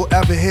nobody will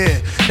ever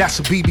hear. That's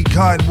a BB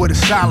gun with a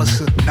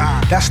silencer. Nah,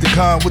 that's the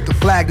gun with the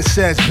flag that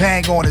says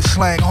bang on it.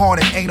 Slang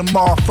hornet, ain't a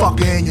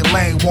motherfucker in your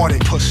lane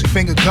wanted. Pussy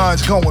finger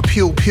guns going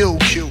pew pew.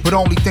 But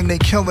only thing they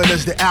killing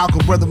is the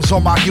algorithms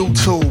on my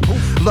YouTube.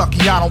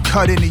 Lucky I don't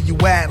cut into you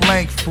at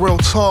length. Real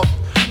talk,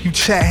 you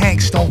Chet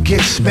Hanks don't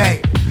get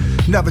spanked.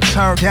 Never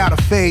turned down a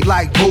fade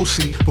like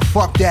Boosie. But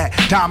fuck that,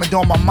 diamond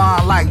on my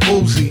mind like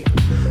Uzi.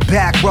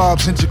 Back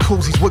rubs and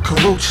jacuzzis with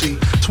Carucci.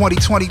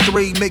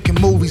 2023 making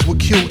movies with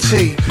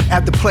QT.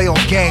 At the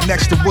playoff game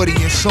next to Woody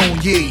and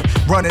Soon Yi.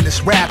 Running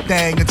this rap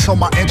thing until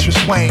my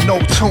interest wane, no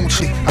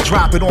Tunchi. I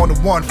drop it on the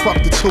 1, fuck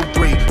the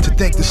 2-3. To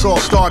think this all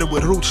started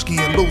with Ruchki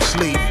and Loose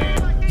Leaf.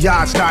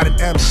 Yod's not an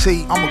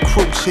MC, I'm a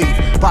crew chief.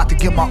 About to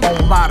get my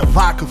own line of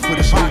vodka for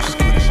this loose.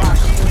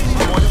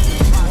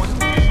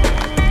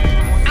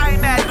 I ain't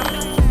mad at them.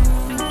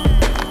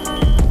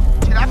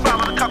 Shit, I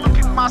followed a couple of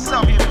people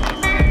myself here.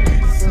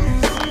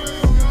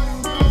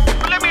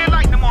 But let me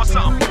enlighten them on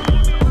something.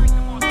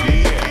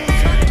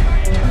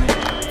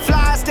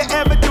 Flies to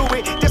ever do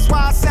it. That's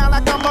why I sound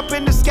like I'm up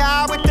in the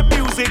sky with the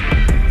music.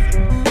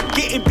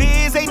 Getting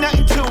biz ain't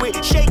nothing to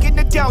it. Shaking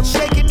the dough,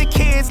 shaking the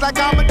kids like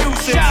I'm a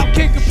nuisance. Shout,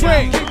 kick and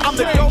break. I'm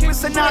the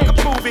dopest and I can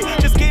prove it.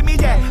 Just give me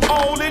that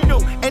old and new,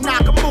 and I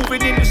can move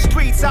it in the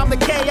streets. I'm the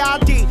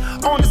KID.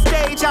 On the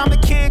stage, I'm the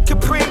Kid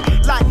Capri.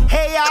 Like,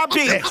 hey, I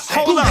be.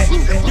 Hold up,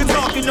 you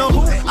talking to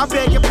who? I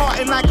beg your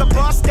pardon like a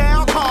bust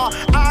down car.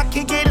 I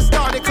can get it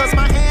started cause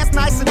my hand's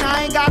nice and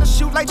I ain't gotta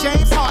shoot like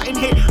James Harden.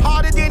 Hit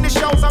harder than the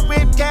shows I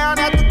ripped down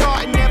at the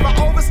garden. Never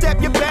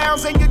overstep your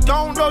bounds and you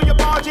don't know your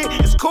margin.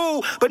 It's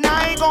cool, but now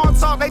I ain't gonna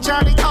talk like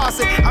Johnny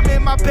Carson. I'm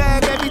in my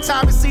bag every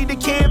time I see the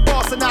kid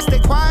bossing. I stay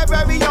quiet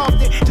very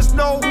often, just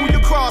know who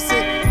you're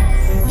crossing.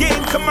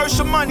 Getting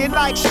commercial money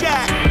like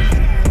Shaq.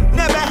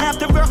 Never have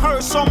to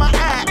rehearse on my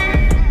act.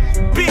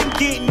 Been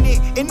getting it,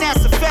 and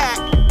that's a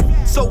fact.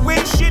 So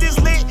when shit is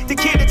lit, the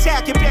kid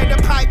attack. You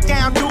better pipe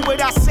down, do what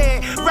I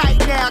said right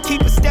now.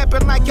 Keep it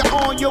stepping like you're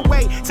on your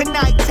way to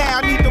Night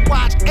Town. Need to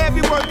watch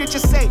every word that you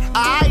say.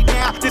 Alright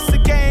now, this a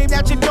game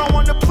that you don't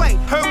wanna play.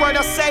 Heard what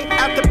I say?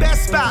 At the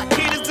best spot,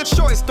 kid is the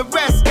choice, the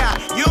rest got.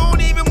 You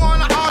don't even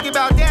wanna argue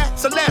about that,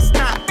 so let's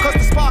not. Cause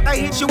the spark I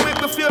hit you with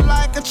will feel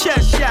like a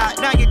chest shot.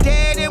 Now you're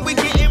dead and we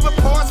getting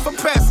reports from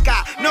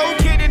Prescott. No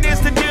kidding,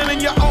 it's the deal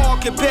and you all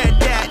can bet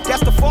that.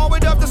 That's the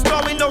forward of the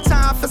story, no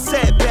time for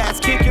setbacks.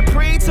 Kick your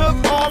pre took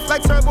off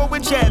like turbo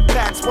with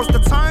jetpacks. Once the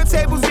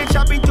turntables itch,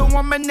 I'll be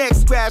doing my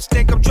next scratch.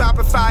 Think I'm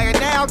dropping fire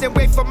now, then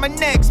wait for my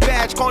next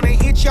batch. Gonna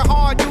hit you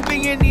hard, you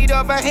be in need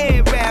of a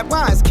head wrap.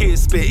 Why is kid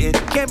spitting?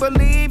 Can't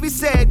believe he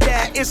said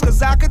that. It's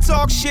cause I can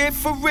talk shit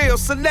for real,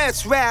 so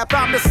let's rap.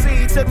 I'm the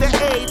C to the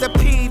A, the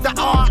P, the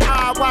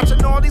R-I.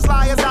 Watching all these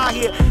liars out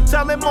here,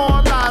 telling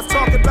more lies.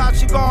 Talking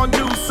about you gonna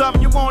do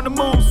something, you wanna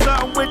move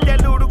something. With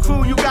that little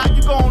crew you got,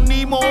 you gonna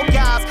need more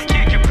guys.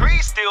 Kick your pre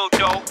still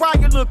dope. Why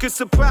you looking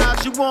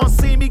surprised? You won't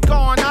see me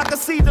gone. I can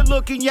see the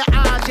look in your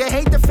eyes. You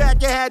hate the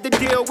fact you had to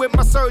deal with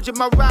my surge and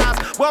my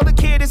rise. Well, the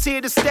kid is here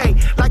to stay,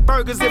 like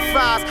burgers and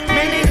fries.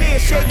 Many here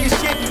shaking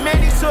shit,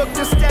 many took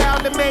the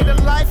style and made a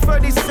life for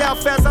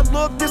themselves. As I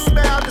looked and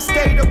smiled and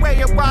stayed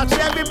away and watched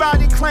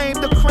everybody claim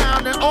the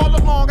crown. And all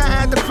along I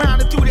had the crown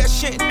to do that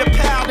shit in the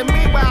pile. And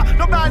meanwhile,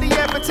 nobody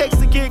ever takes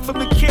the gig from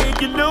the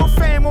kid. Your little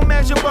fame won't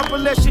measure up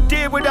unless you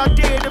did what I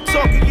did. I'm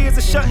talking years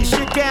of shutting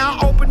shit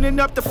down, opening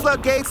up the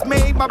floodgates,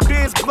 made my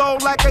biz blow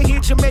like a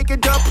hit Jamaican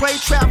dub play.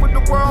 Traveled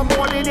the world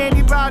more than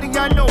anybody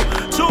I know.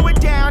 Two it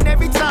down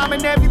every time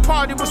and every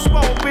party was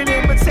smoke. Been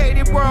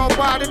imitated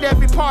worldwide at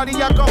every party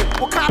I go.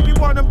 Well, copy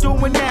what I'm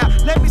doing now.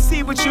 Let me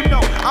see what you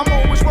know. I'm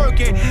always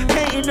working,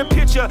 painting the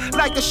picture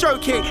like the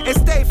shirt kid, and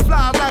stay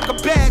fly like a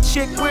bad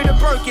chick with a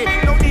Birkin.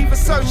 No need for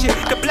searching.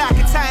 The black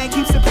Italian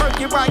keeps it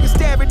perking while you're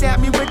staring at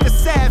me with the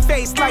sad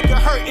face like you're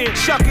hurting.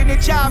 Shucking and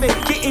jiving,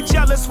 getting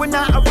jealous when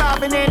I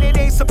arriving, and it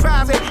ain't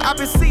surprising. I've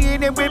been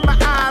seeing it with my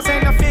eyes,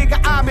 and I figure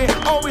I've been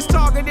always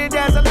targeted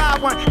as a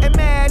live one. And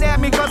mad at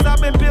me cause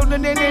I've been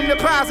building it in the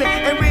pricing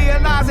and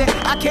realizing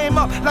I came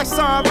up like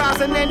sun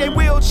rising in a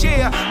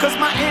wheelchair. Cause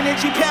my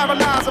energy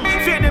paralyze them,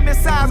 fit them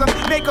inside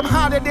them, make them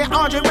hotter than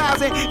Andre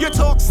Rising. You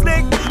talk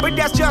slick, but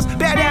that's just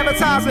bad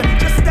advertising.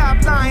 Just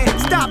stop lying,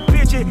 stop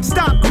bitching,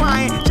 stop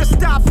crying. Just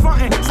stop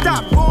fronting,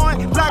 stop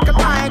roaring like a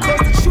lion. Cause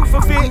the truth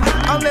of it,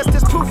 unless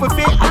there's proof of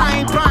it, I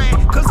ain't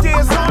buying. Cause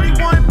there's only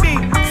one me,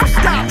 so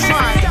stop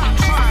trying.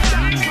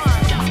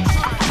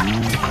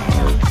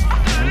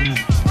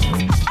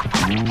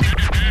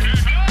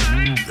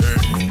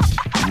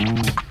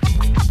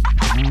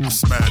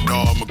 Mad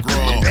Dog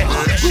McGraw,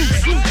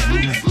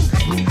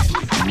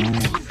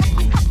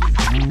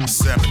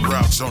 Savage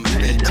Grouch on the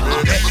beat,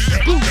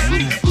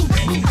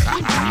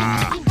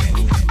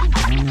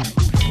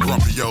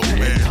 Grumpy old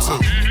man too.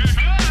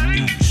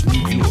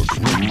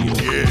 EastNYRadio.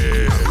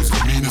 Yeah, it's the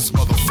meanest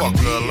motherfucker.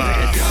 motherfucker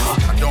alive.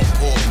 I don't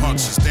pull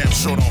punches, damn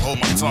sure don't hold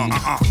my tongue.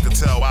 Quick to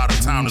tell out of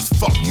town is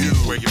fuck you,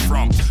 where you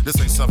from. This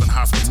ain't Southern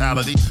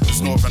hospitality,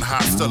 it's Northern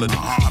hostility.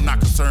 I'm not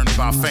concerned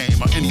about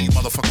fame or any of you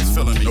motherfuckers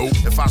feeling me.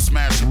 If I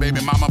smash your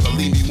baby mama,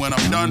 believe me when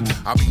I'm done,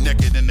 I'll be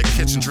naked in the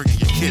kitchen drinking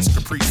your kids'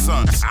 Capri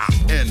Suns.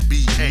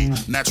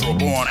 NBA, natural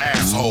born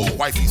asshole.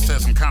 Wifey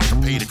says I'm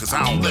constipated cause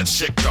I don't let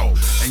shit go.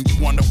 And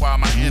you wonder why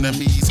my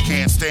enemies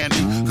can't stand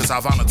me? Cause I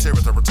volunteer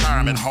at the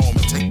retirement home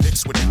and take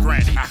pics with your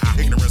granny.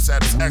 Ignorance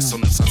at its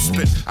excellence, I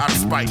spit out of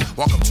spite.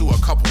 Walk up to a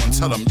couple and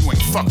tell them you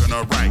ain't fucking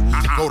her right.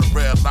 Go to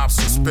Red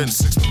Lobster, spend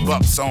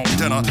 $60 on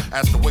dinner.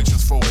 Ask the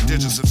waitress for her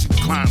digits, if she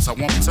declines I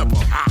won't tip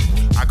her.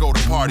 I go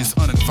to parties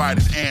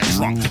uninvited and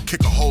drunk.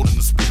 Kick a hole in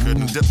the speaker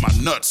and dip my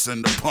nuts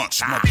in the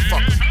punch,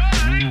 motherfucker.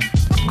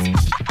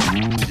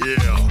 Yeah,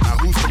 now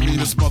who's the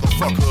meanest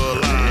motherfucker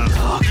alive?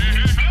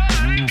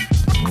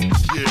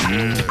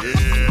 Yeah,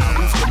 now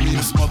who's the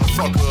meanest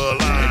motherfucker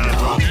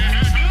alive?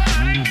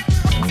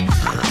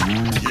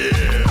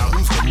 Yeah, now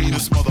who's the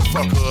meanest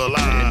motherfucker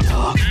alive?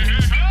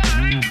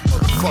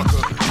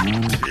 Motherfucker,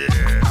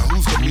 yeah, now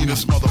who's the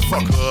meanest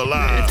motherfucker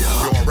alive?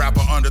 You're a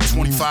rapper under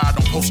 25,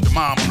 don't post your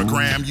mom on the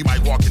gram. You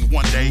might walk in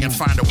one day and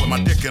find her with my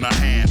dick in her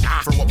hand.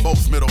 Throw up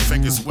both middle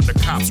fingers when the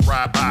cops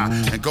ride by,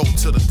 and go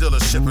to the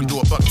dealership and do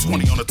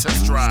 $120 on a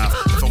test drive.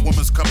 If a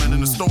woman's coming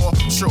in the store,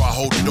 sure I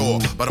hold the door,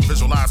 but I'm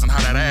visualizing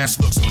how that ass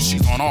looks when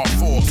she's on all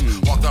fours.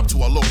 Walked up to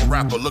a local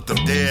rapper, looked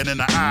him dead in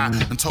the eye,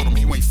 and told him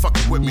you ain't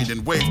fucking with me,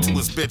 then waved to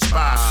his bitch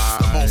bye.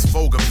 The most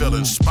vulgar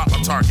villain, spot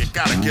my target,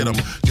 gotta get him.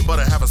 You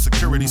better have a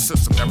security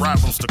system that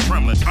rivals the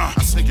Kremlin. I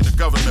sneak into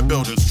government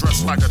buildings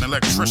dressed like an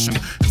electrician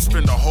and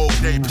spend the whole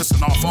day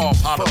pissing off all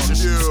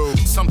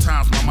politicians.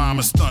 Sometimes my mom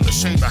is stunned,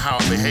 ashamed of how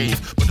I behave,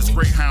 but this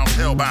greyhound's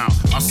hellbound,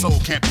 my soul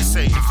can't be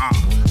saved.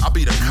 I'll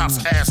beat a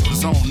cop's ass with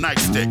his own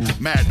nightstick.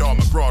 Mad Dog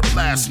McGraw, the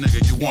last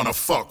nigga you wanna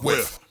fuck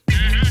with.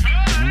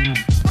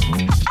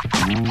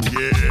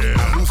 Yeah,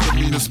 who's the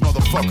meanest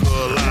motherfucker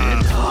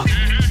alive?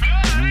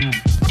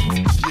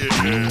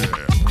 Yeah,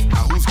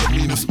 now who's the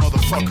meanest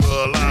motherfucker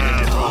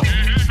alive?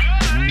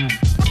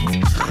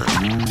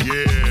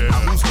 Yeah,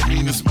 now who's the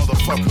meanest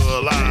motherfucker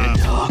alive?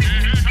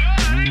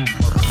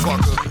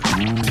 Motherfucker,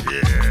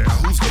 yeah, now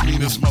who's the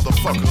meanest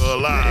motherfucker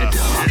alive?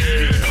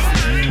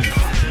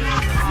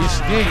 Yes,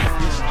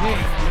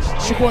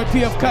 it's your boy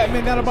PF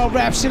Cutman, that about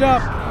wraps it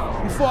up.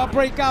 Before I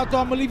break out though,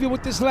 I'm gonna leave you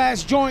with this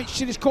last joint.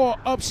 Shit is called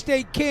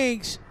Upstate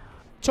Kings.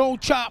 Tone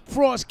Chop,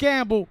 Frost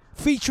Gamble,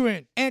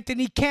 featuring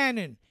Anthony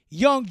Cannon,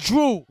 Young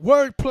Drew,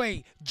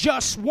 Wordplay,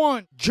 Just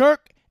One,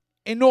 Jerk,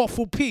 and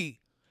Awful P.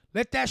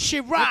 Let that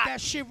shit rock.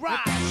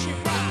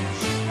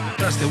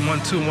 That's the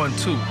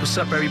 1-2-1-2. What's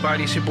up,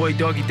 everybody? It's your boy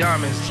Doggy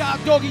Diamonds.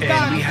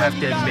 And we have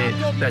to admit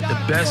that the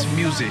best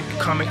music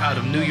coming out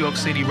of New York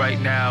City right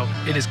now,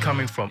 it is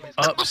coming from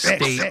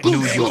upstate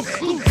New York.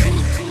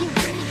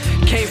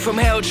 Came from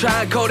hell,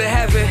 trying to go to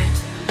heaven.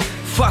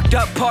 Fucked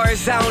up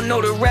parts, I don't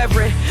know the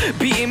reverend.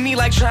 Beating me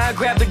like trying to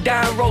grab the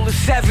dime, roll a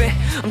 7.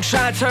 I'm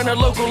trying to turn a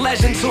local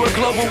legend to a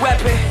global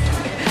weapon.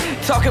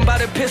 Talking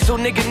about a pistol,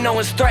 nigga, no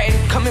one's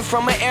threatened. Coming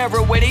from an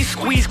era where they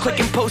squeeze, click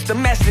and post a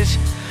message.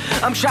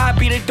 I'm trying to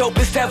be the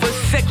dopest ever,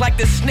 sick like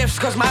the sniffs,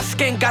 cause my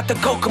skin got the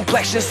gold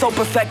complexion so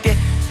perfected.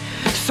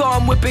 So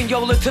I'm whipping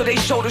Yola till they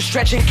shoulder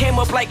stretching. Came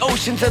up like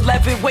Ocean's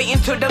 11, waiting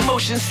till the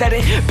motion set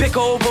it. Bicker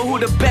over who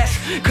the best,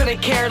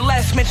 couldn't care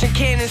less. Mention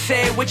Cannon,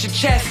 say it with your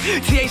chest.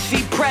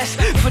 THC press,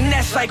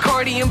 finesse like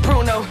Cardi and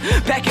Bruno.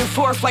 Back and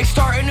forth like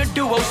starting a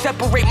duo.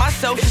 Separate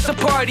myself, it's a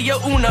party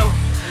of Uno.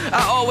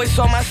 I always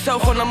saw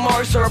myself on a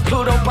Mars or a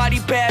Pluto. Body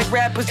bag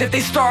rappers, if they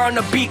star on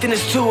the beat then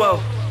it's 2-0.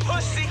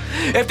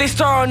 If they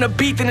star on the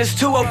beat then it's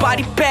 2-0.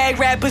 Body bag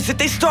rappers, if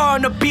they star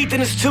on the beat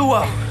then it's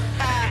 2-0.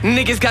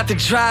 Niggas got the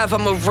drive,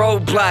 I'm a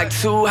roadblock.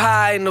 Too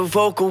high in the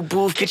vocal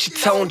booth, get your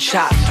tone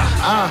chopped.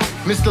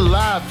 Mr.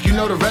 Live, you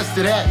know the rest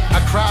of that. I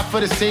cry for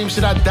the same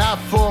shit I died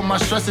for, my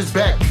stress is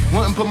back.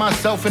 Wouldn't put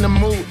myself in the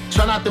mood.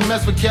 Try not to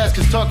mess with cats,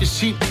 cause talk is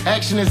cheap.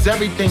 Action is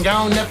everything,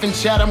 I don't effing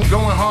chat, I'm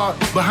going hard.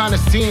 Behind the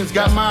scenes,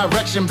 got my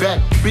erection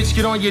back. Bitch,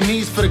 get on your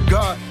knees for the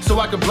God, so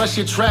I can bless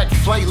your track.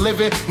 Flight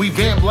living, we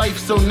vamp life,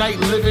 so night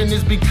living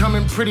is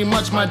becoming pretty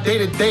much my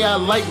day-to-day. I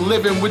like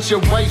living with your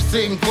wife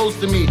sitting close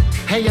to me,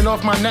 hanging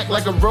off my neck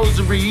like a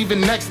rosary,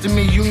 even next to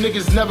me. You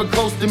niggas never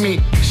close to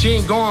me. She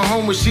ain't going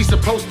home where she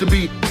supposed to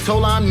be.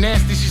 Told her I'm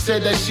nasty, she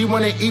said that she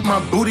wanna eat my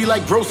booty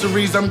like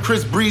groceries. I'm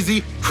Chris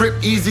Breezy, Crip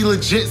Easy,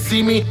 legit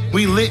see me.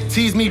 We lit,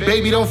 tease me,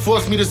 baby, don't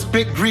force me to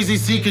spit greasy.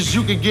 See, cause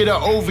you could get her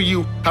over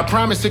you. I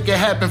promise it could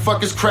happen,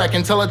 fuck his crack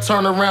until I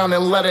turn around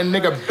and let a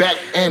nigga back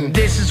in.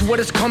 This is what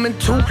it's coming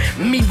to,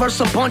 me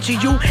versus a bunch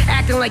of you,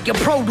 acting like your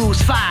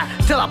produce fire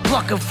till I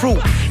pluck a fruit.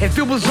 If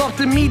it was up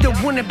to me, there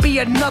wouldn't be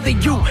another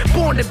you.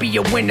 Born to be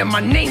a winner, my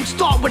name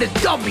start with a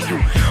W.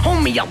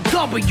 Homie, I'll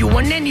W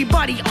on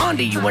anybody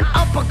under you. An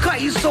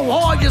uppercut you so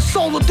hard, your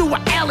soul will do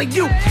an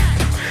alley-oop.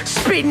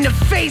 Spit in the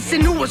face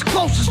and who it's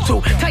closest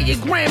to. Tell your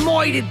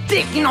grandma eat a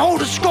dick and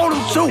hold a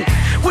scrotum too.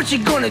 What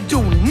you gonna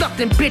do?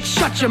 Nothing, bitch,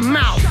 shut your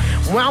mouth.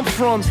 Where I'm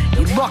from,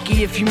 you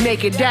lucky if you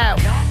make it out.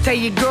 Tell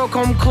your girl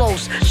come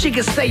close, she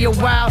can stay a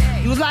while.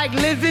 You like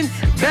living?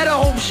 Better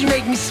hope she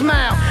make me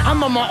smile.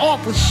 I'm on my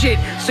awkward shit,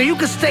 so you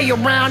can stay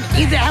around.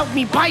 Either help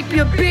me pipe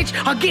your bitch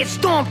or get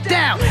stomped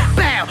out.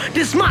 Bow,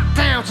 this my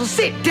town, so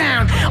sit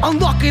down.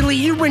 Unluckily,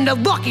 you're in the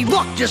lucky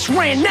luck just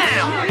ran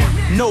now.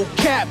 No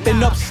cap,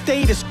 and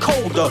upstate is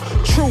colder.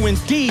 True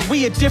indeed,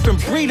 we a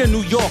different breed of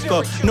New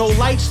Yorker. No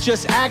lights,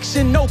 just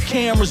action, no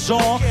cameras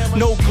on.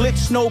 No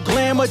glitz, no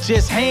glamour,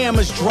 just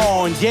hammers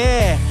drawn,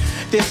 yeah.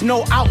 There's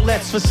no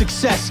outlets for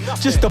success,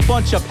 just a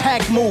bunch of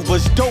pack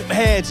movers, dope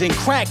heads, and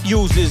crack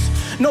users.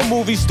 No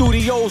movie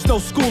studios, no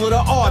school of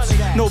the arts.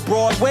 No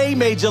Broadway,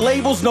 major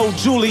labels, no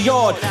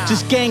Juilliard.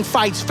 Just gang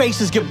fights,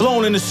 faces get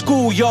blown in the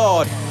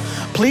schoolyard.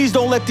 Please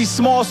don't let these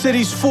small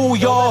cities fool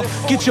y'all.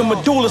 Get your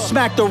medulla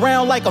smacked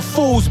around like a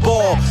fool's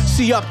ball.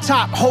 See up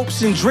top,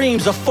 hopes and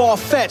dreams are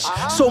far-fetched.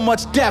 So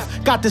much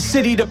death, got the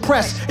city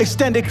depressed.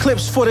 Extended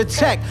clips for the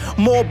tech.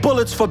 More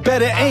bullets for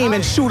better aim.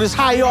 And shooters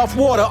high off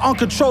water,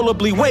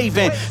 uncontrollably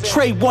waving.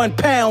 Trade 1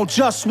 pound,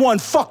 just one,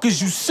 fuck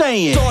is you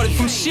saying? Started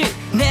from shit,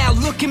 now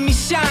look at me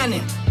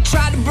shining.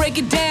 Tried to break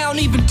it down,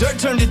 even dirt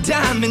turned to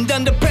diamond.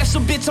 Under pressure,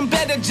 bitch, I'm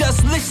better,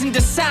 just listen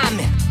to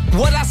Simon.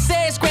 What I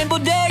said,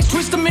 scrambled eggs,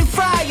 twist them and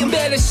fry them.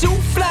 Better shoot,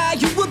 fly,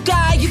 you will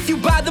die if you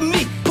bother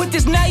me. Put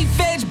this knife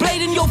edge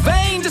blade in your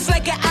vein, just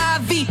like an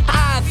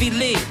Ivy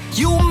League.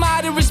 You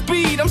moderate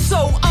speed, I'm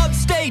so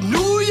upstate,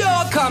 New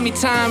York. Call me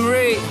Time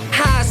Ray,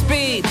 high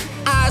speed,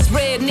 eyes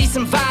red, need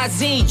some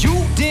Visine.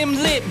 You dim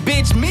lit,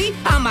 bitch, me,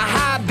 I'm a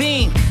high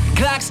beam.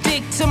 Glock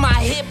stick to my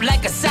hip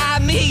like a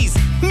Siamese.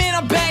 Man,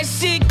 I'm bad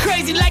shit,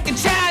 crazy like a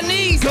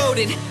Chinese.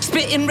 Goated,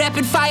 spitting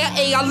rapid fire,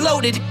 AR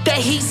loaded. That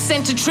heat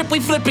sent a trip, we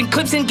flipping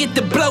clips and get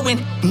the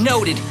blowing.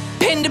 Noted,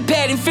 pen to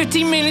pad in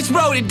 15 minutes,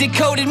 wrote it,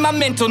 decoded my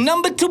mental.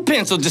 Number 2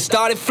 pencil just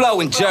started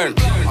flowing, jerk.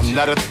 I'm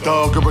not a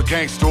thug or a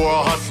gangster or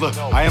a hustler.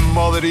 I am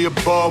all of the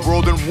above,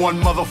 rolled in one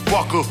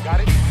motherfucker.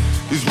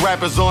 These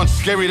rappers aren't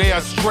scary, they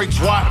are straight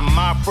twat. Am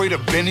I afraid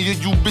of any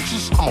of you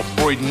bitches? I'm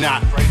afraid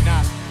not.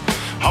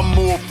 I'm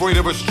more afraid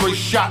of a straight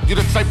shot. You're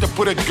the type to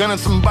put a gun in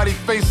somebody's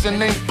face and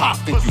ain't pop.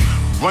 Think you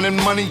running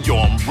money? Yo,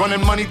 I'm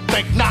running money,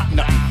 think not.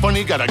 Nothing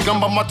funny, got a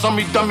gun by my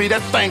tummy, dummy,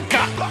 that thing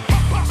cock.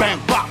 Bang,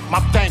 bop, my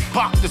thing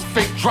pop. This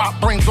fake drop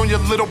brings on your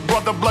little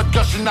brother, blood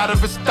gushing out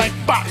of his stank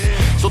box.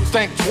 So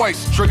think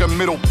twice, trigger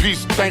middle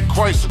piece. Thank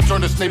Christ, and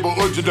turn this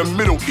neighborhood to the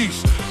Middle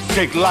East.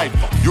 Take life.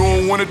 You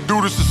don't wanna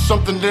do this, is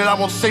something that I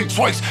won't say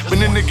twice.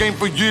 Been in the game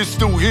for years,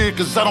 still here,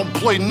 cause I don't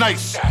play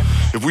nice.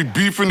 If we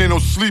beefing, ain't no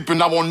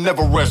sleeping, I won't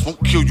never rest.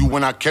 Won't kill you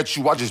when I catch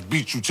you, I just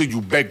beat you till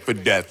you beg for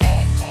death.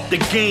 The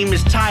game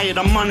is tired,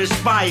 I'm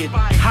uninspired.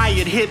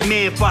 Hired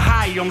hitman for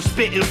hire, I'm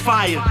spitting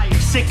fire.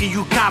 Sick of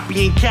you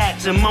copying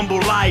cats and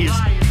mumble liars.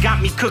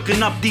 Got me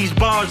cooking up these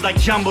bars like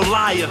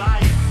jambalaya.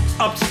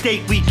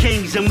 Upstate, we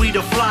kings and we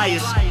the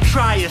flyers.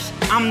 Try us,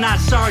 I'm not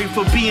sorry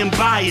for being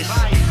biased.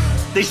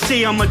 They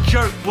say I'm a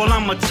jerk, well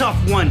I'm a tough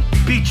one.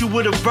 Beat you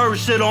with a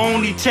verse, it'll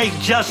only take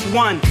just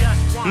one.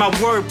 My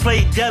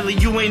wordplay deadly,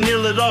 you ain't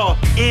ill at all.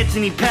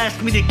 Anthony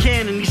passed me the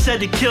cannon, he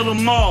said to kill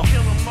them all.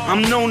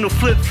 I'm known to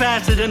flip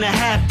faster than a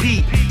half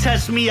beat.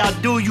 Test me, I'll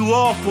do you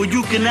off, or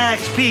you can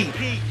ask Pete.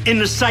 In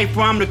the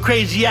cypher, I'm the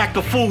crazy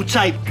actor fool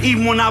type.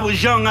 Even when I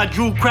was young, I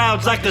drew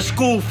crowds like a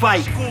school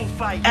fight.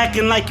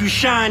 Acting like you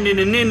shining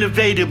and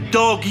innovative,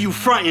 dog, you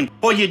frontin',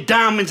 or your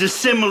diamonds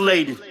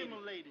assimilated.